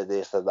bitter. They're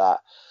this or that.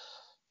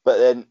 But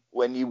then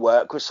when you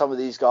work with some of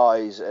these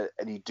guys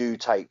and you do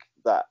take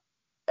that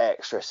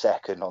extra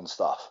second on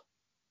stuff,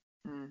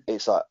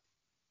 it's like,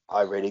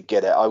 I really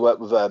get it. I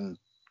worked with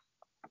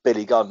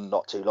Billy Gunn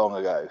not too long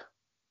ago,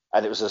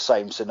 and it was the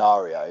same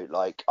scenario.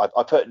 Like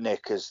I put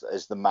Nick as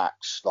the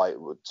match, like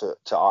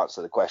to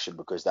answer the question,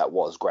 because that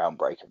was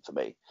groundbreaking for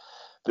me.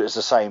 But it's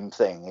the same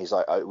thing. He's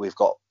like,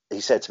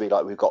 he said to me,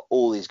 like, we've got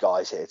all these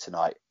guys here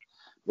tonight.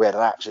 We had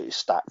an absolutely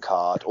stacked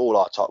card, all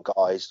our top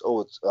guys,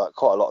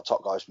 quite a lot of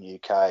top guys from the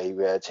UK.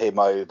 We had him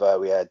over,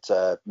 we had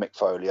Mick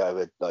Foley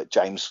over, like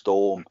James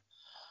Storm.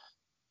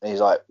 And he's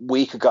like,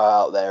 we could go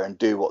out there and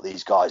do what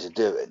these guys are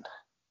doing,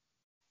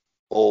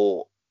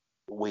 or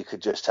we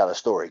could just tell a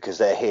story, because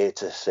they're here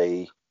to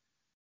see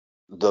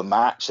the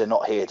match. They're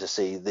not here to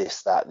see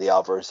this, that, the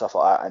other, and stuff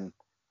like that. And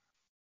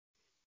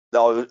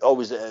I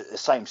was the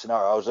same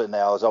scenario. I was in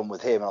there, I was on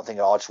with him, and I'm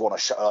thinking, I just want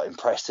to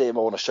impress him.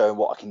 I want to show him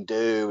what I can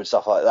do and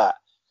stuff like that.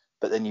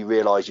 But then you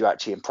realise you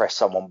actually impress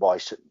someone by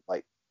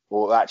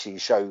actually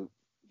show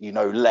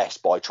less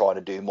by trying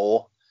to do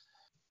more,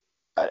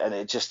 and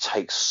it just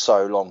takes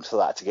so long for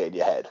that to get in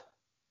your head.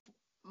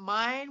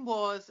 Mine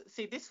was,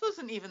 this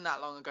wasn't even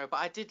that long ago,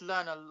 but I did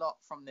learn a lot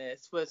from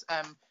this. Was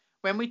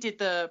when we did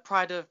the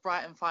Pride of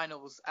Brighton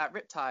finals at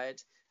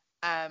Riptide,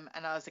 and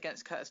I was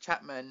against Curtis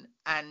Chapman,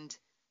 and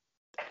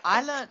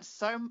I learnt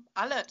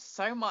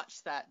so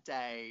much that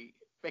day,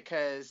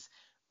 because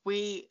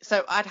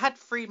I'd had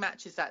 3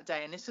 matches that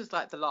day, and this was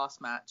like the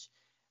last match,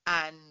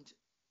 and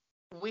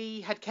we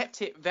had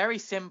kept it very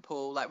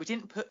simple. Like, we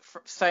didn't put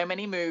so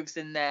many moves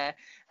in there,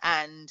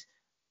 and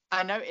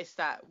I noticed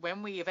that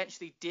when we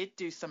eventually did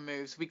do some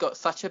moves, we got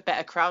such a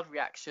better crowd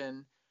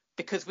reaction,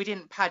 because we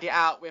didn't pad it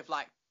out with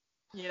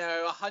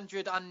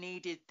 100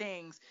 unneeded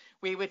things.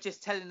 We were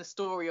just telling the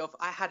story of,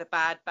 I had a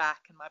bad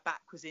back and my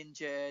back was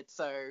injured,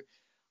 so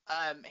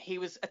he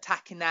was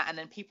attacking that, and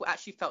then people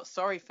actually felt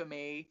sorry for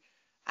me.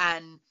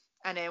 And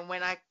then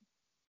when I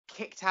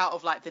kicked out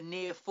of the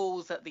near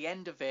falls at the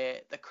end of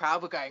it, the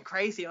crowd were going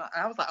crazy, and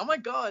I was like, oh my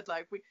god,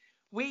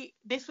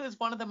 this was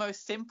one of the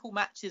most simple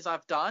matches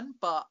I've done,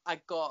 but I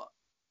got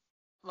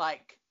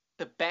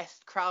the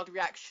best crowd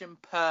reaction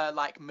per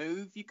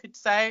move, you could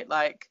say.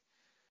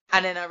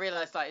 And then I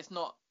realized like it's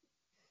not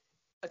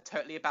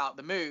totally about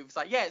the moves.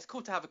 Like, yeah, it's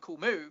cool to have a cool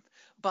move,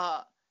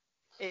 but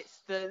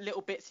it's the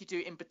little bits you do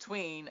in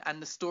between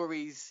and the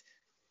stories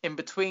in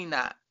between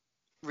that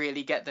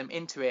really get them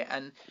into it.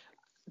 And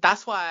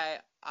that's why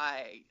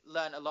I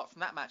learned a lot from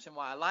that match, and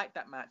why I liked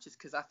that match is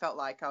because I felt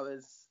like I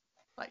was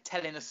like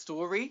telling a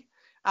story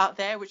out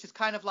there, which is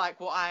kind of like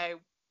what I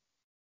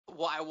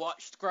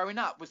watched growing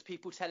up, was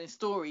people telling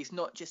stories,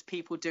 not just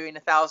people doing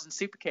 1,000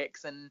 super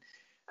kicks and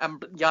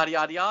yada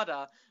yada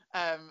yada.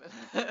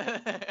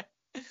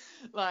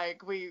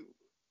 Like we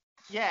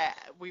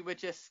were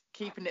just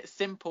keeping it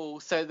simple,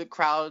 so the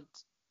crowd,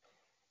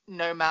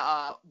 no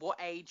matter what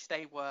age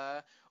they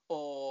were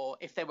or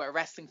if they were a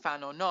wrestling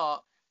fan or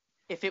not,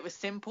 if it was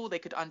simple, they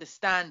could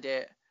understand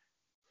it,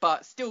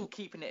 but still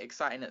keeping it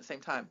exciting at the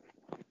same time.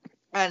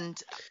 And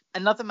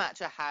another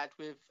match I had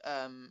with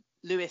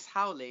Lewis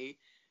Howley,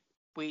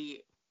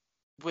 it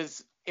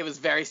was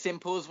very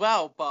simple as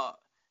well, but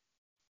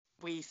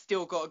we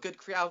still got a good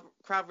crowd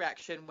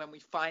reaction when we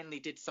finally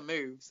did some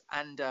moves.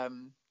 And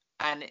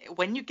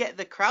when you get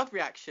the crowd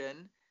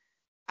reaction,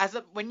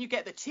 when you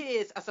get the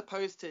cheers as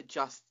opposed to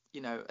just,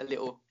 a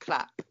little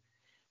clap,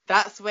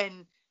 that's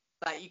when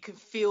like you can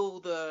feel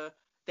the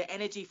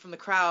energy from the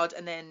crowd,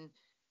 and then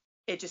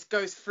it just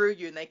goes through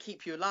you and they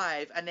keep you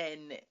alive, and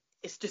then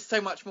it's just so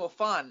much more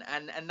fun.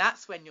 And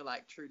that's when you're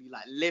like truly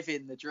like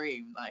living the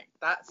dream. Like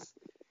that's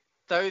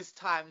those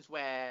times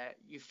where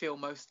you feel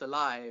most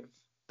alive.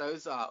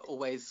 Those are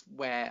always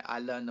where I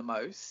learn the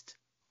most.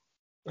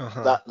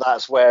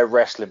 That's where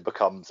wrestling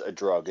becomes a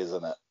drug,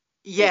 isn't it?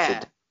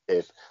 Yeah.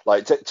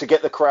 Like to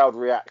get the crowd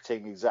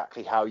reacting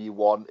exactly how you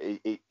want,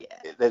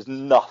 there's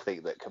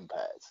nothing that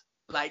compares.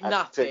 Like and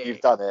nothing.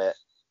 You've done it.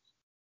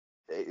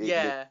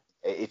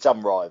 It's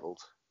unrivaled.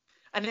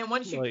 And then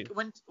once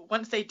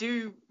they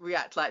do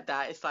react like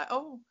that, it's like,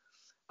 oh,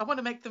 I want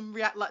to make them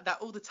react like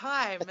that all the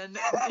time, and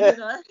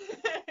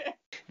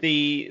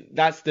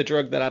That's the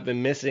drug that I've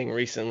been missing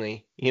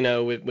recently,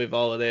 with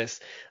all of this.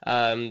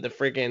 The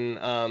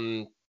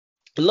freaking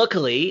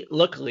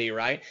luckily,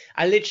 right?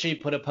 I literally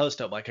put a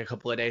post up like a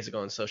couple of days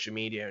ago on social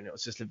media, and it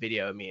was just a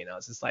video of me, and I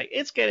was just like,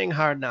 it's getting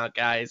hard now,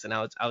 guys. And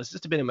I was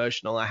just a bit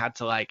emotional. I had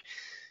to like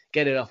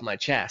get it off my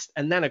chest.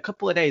 And then a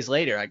couple of days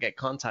later, I get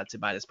contacted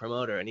by this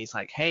promoter, and he's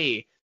like,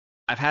 hey,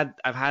 I've had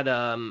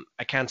a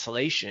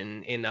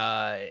cancellation in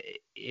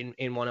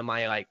one of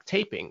my like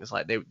tapings.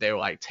 Like they were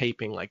like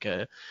taping like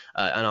an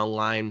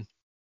online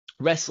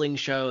wrestling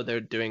show.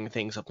 They're doing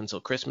things up until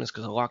Christmas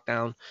because of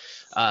lockdown.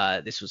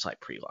 This was like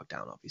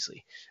pre-lockdown,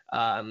 obviously.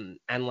 I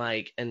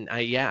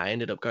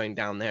ended up going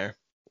down there.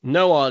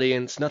 No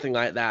audience, nothing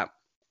like that.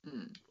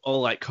 All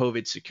like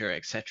COVID secure,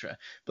 etc.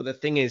 But the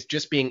thing is,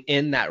 just being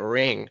in that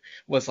ring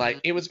was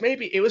like, it was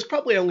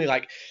probably only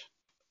like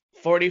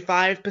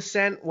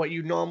 45% what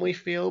you normally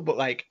feel, but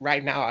like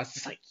right now I was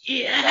just like,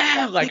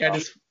 yeah, like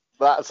that's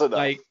enough.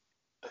 Like,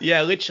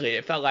 yeah, literally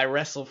it felt like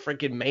Wrestle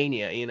freaking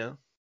Mania,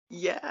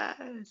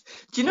 Yes.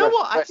 Do you know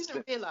what? I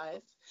didn't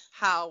realize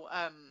how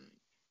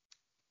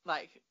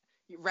like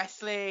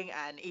wrestling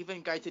and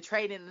even go to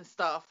training and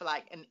stuff,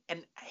 like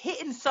and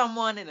hitting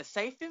someone in a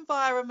safe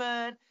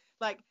environment,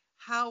 like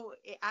how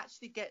it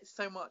actually gets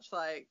so much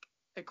like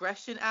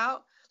aggression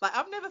out. Like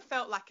I've never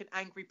felt like an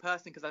angry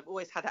person because I've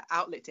always had an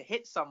outlet to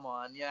hit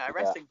someone,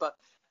 wrestling. But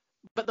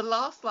the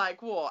last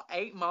like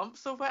 8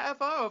 months or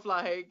whatever of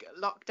like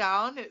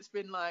lockdown, it's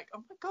been like,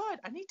 oh my god,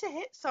 I need to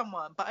hit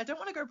someone, but I don't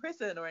want to go to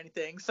prison or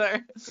anything, so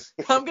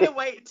I'm gonna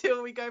wait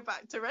till we go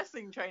back to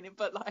wrestling training.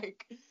 But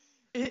like,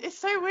 it's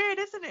so weird,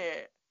 isn't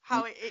it?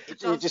 How it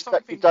does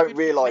you don't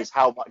realise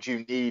how much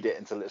you need it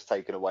until it's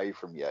taken away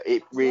from you.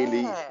 It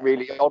really,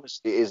 really,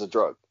 honestly, is a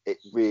drug. It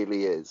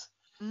really is.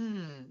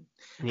 And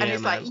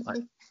it's like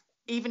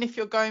even if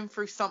you're going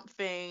through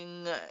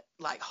something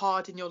like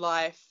hard in your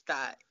life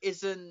that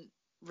isn't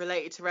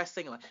related to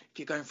wrestling, like if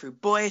you're going through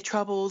boy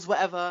troubles,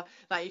 whatever,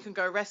 like you can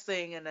go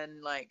wrestling and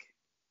then like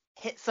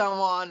hit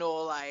someone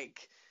or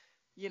like,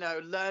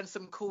 learn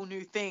some cool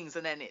new things,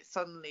 and then it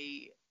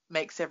suddenly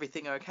makes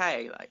everything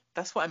okay. Like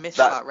that's what I miss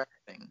about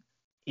wrestling.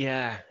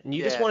 Yeah, and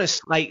you just want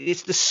to like,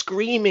 it's the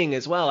screaming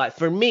as well. Like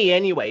for me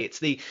anyway, it's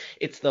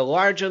the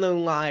larger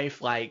than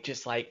life, like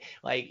just like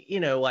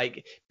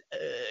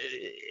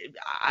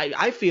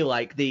I feel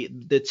like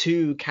the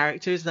two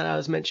characters that I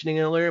was mentioning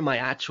earlier, my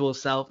actual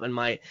self and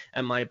my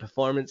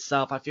performance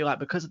self, I feel like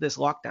because of this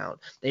lockdown,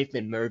 they've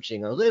been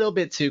merging a little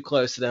bit too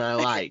close than I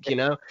like,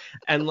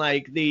 and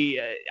like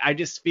I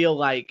just feel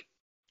like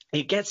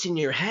it gets in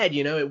your head,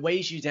 it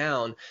weighs you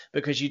down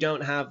because you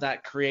don't have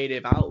that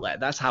creative outlet.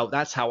 That's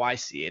how I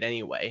see it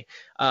anyway.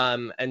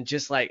 And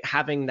just like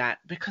having that,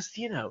 because,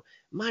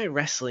 my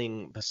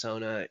wrestling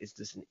persona is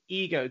just an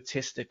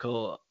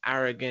egotistical,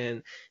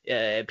 arrogant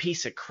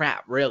piece of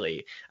crap,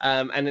 really.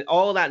 And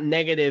all that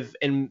negative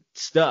and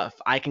stuff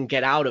I can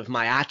get out of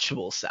my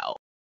actual self.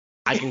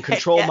 I can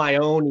control my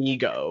own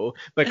ego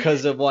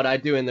because of what I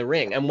do in the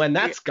ring. And when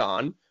that's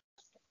gone,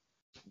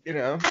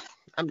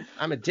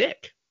 I'm a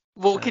dick.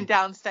 walking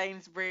down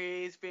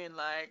Sainsbury's, being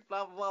like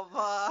blah blah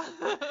blah.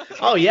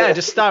 Oh yeah,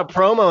 just start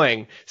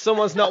promoting.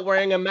 Someone's not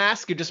wearing a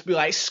mask, you just be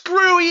like,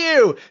 screw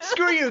you,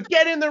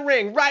 get in the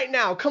ring right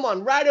now. Come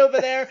on, right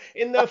over there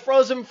in the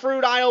frozen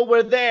fruit aisle.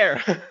 We're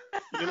there.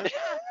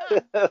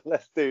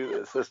 Let's do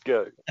this. Let's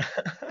go.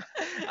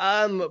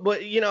 But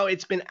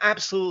it's been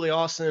absolutely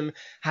awesome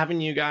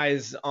having you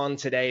guys on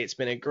today. It's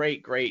been a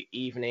great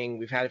evening.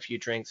 We've had a few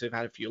drinks, we've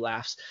had a few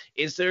laughs.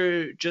 Is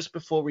there, just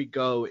before we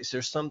go, is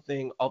there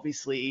something?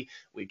 Obviously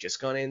we've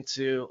just gone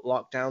into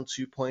lockdown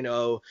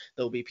 2.0.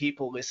 There'll be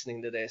people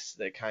listening to this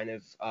that kind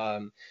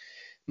of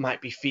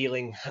might be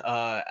feeling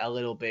a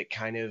little bit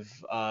kind of,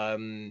 I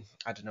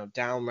don't know,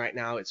 down right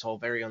now. It's all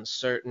very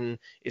uncertain.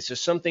 Is there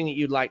something that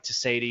you'd like to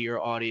say to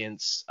your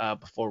audience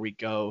before we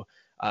go,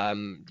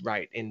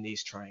 right in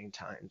these trying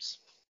times?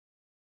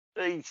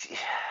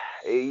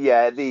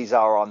 Yeah, these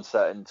are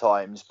uncertain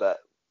times, but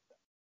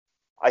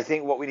I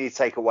think what we need to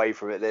take away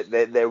from it,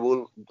 that there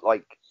will,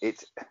 like,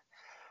 it's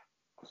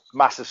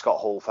massive Scott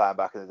Hall fan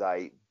back in the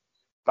day.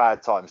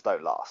 Bad times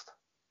don't last.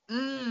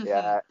 Mm-hmm.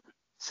 Yeah.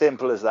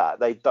 Simple as that.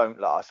 They don't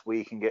last.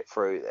 We can get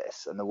through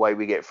this. And the way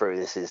we get through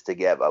this is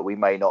together. We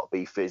may not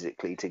be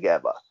physically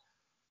together,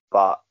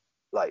 but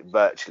like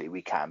virtually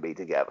we can be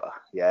together.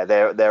 Yeah,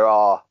 there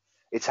are,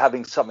 it's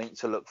having something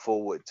to look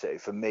forward to.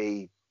 For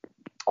me,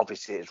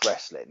 obviously it's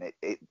wrestling.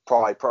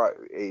 Pride Pro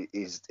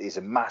is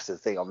a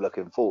massive thing I'm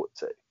looking forward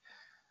to.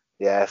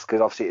 Yeah,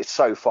 because obviously it's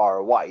so far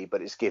away,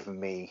 but it's given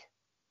me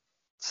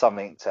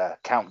something to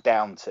count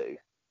down to.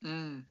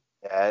 Mm.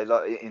 Yeah,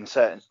 like in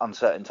certain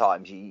uncertain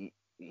times, you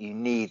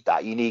need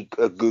that. You need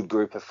a good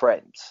group of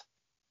friends.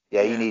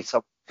 Yeah, you need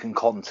someone you can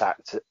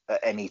contact at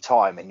any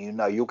time, and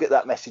you'll get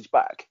that message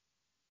back.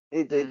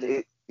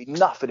 It's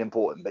nothing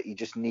important, but you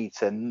just need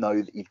to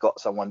know that you've got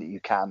someone that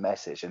you can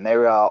message, and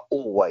there are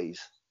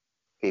always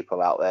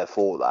people out there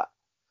for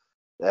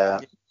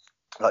that.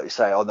 Like you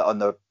say, on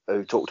the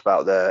we talked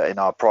about in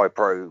our Pride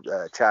Pro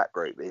chat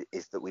group,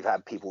 is that we've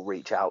had people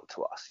reach out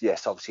to us.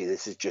 Yes, obviously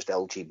this is just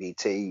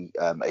LGBT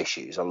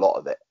issues, a lot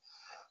of it.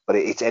 But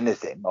it's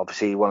anything.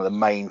 Obviously, one of the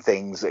main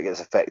things that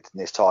gets affected in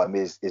this time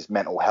is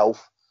mental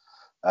health.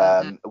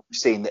 We've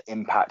seen the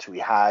impact we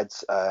had.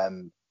 It's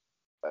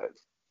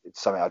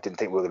something I didn't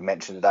think we were going to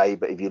mention today,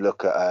 but if you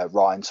look at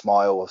Ryan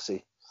Smile,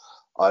 obviously,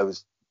 I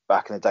was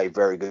back in the day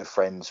very good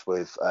friends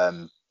with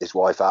his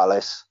wife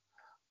Alice.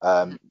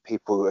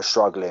 People who are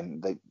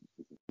struggling,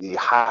 you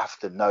have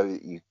to know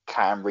that you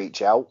can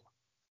reach out.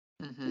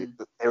 Mm-hmm.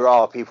 There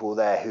are people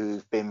there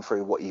who've been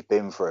through what you've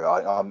been through.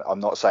 I'm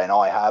not saying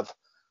I have.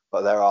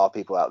 But there are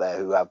people out there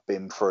who have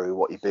been through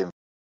what you've been through,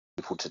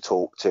 people to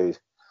talk to.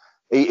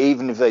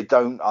 Even if they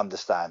don't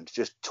understand,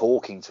 just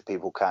talking to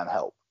people can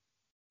help.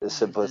 As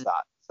simple as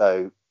that.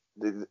 So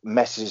the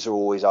messages are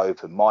always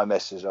open. My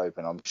message is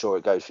open. I'm sure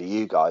it goes for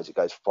you guys. It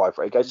goes for Pride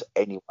Pro. It goes to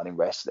anyone in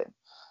wrestling.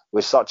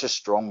 We're such a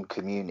strong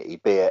community,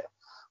 be it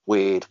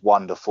weird,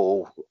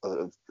 wonderful.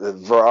 The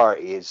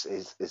variety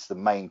is the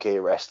main key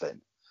of wrestling.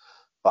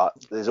 But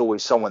there's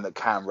always someone that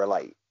can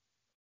relate.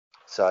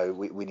 So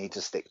we need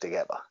to stick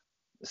together.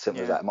 As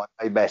simple as that. My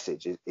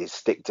message is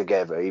stick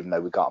together, even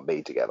though we can't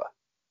be together.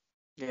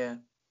 Yeah,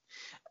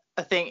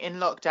 I think in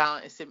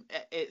lockdown,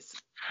 it's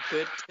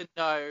good to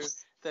know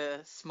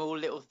the small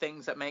little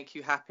things that make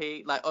you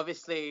happy. Like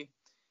obviously,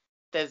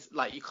 there's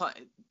like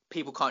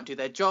people can't do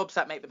their jobs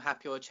that make them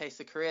happy, or chase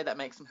a career that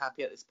makes them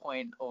happy at this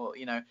point, or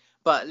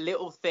But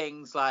little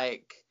things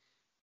like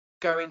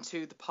going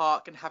to the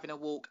park and having a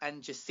walk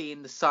and just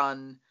seeing the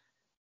sun,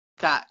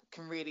 that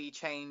can really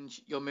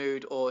change your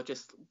mood, or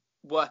just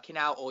working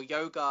out or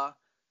yoga.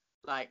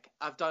 Like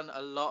I've done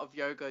a lot of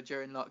yoga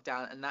during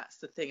lockdown, and that's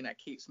the thing that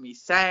keeps me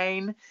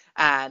sane,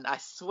 and I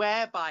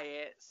swear by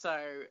it. So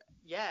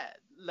yeah,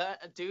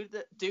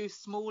 do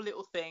small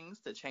little things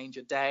to change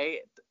your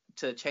day,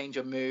 to change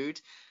your mood,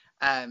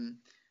 and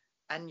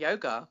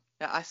yoga.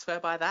 Yeah, I swear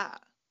by that.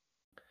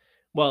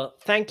 Well,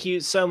 thank you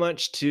so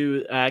much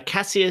to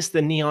Cassius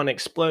the Neon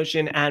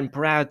Explosion and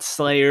Brad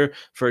Slayer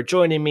for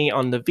joining me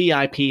on the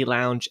VIP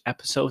Lounge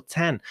episode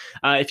 10.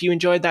 If you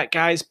enjoyed that,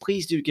 guys,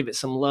 please do give it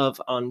some love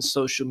on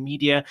social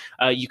media.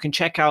 You can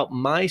check out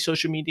my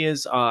social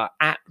medias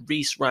at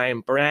Reese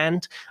Ryan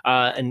Brand,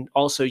 and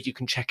also you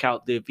can check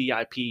out the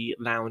VIP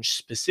Lounge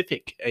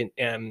specific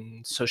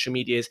social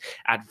medias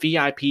at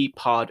VIP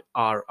Pod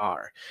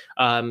RR.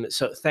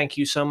 So thank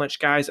you so much,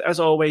 guys. As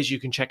always, you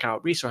can check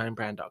out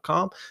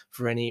ReeseRyanBrand.com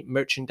for any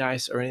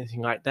merchandise or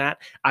anything like that.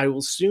 I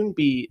will soon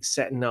be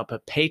setting up a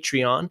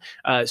Patreon,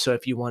 so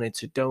if you wanted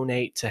to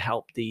donate to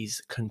help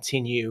these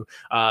continue,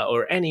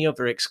 or any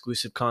other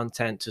exclusive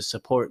content to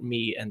support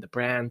me and the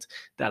brand,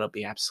 that'll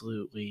be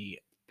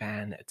absolutely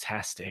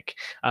fantastic.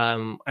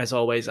 As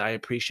always, I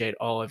appreciate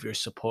all of your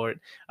support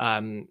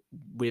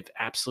with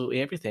absolutely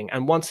everything.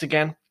 And once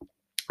again,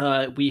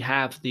 we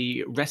have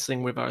the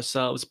Wrestling with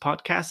Ourselves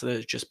podcast that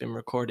has just been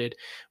recorded,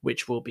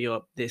 which will be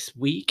up this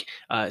week.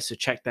 So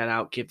check that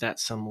out. Give that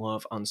some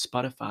love on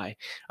Spotify.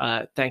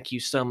 Thank you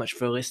so much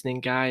for listening,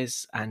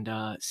 guys, and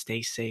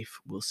stay safe.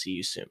 We'll see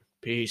you soon.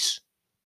 Peace.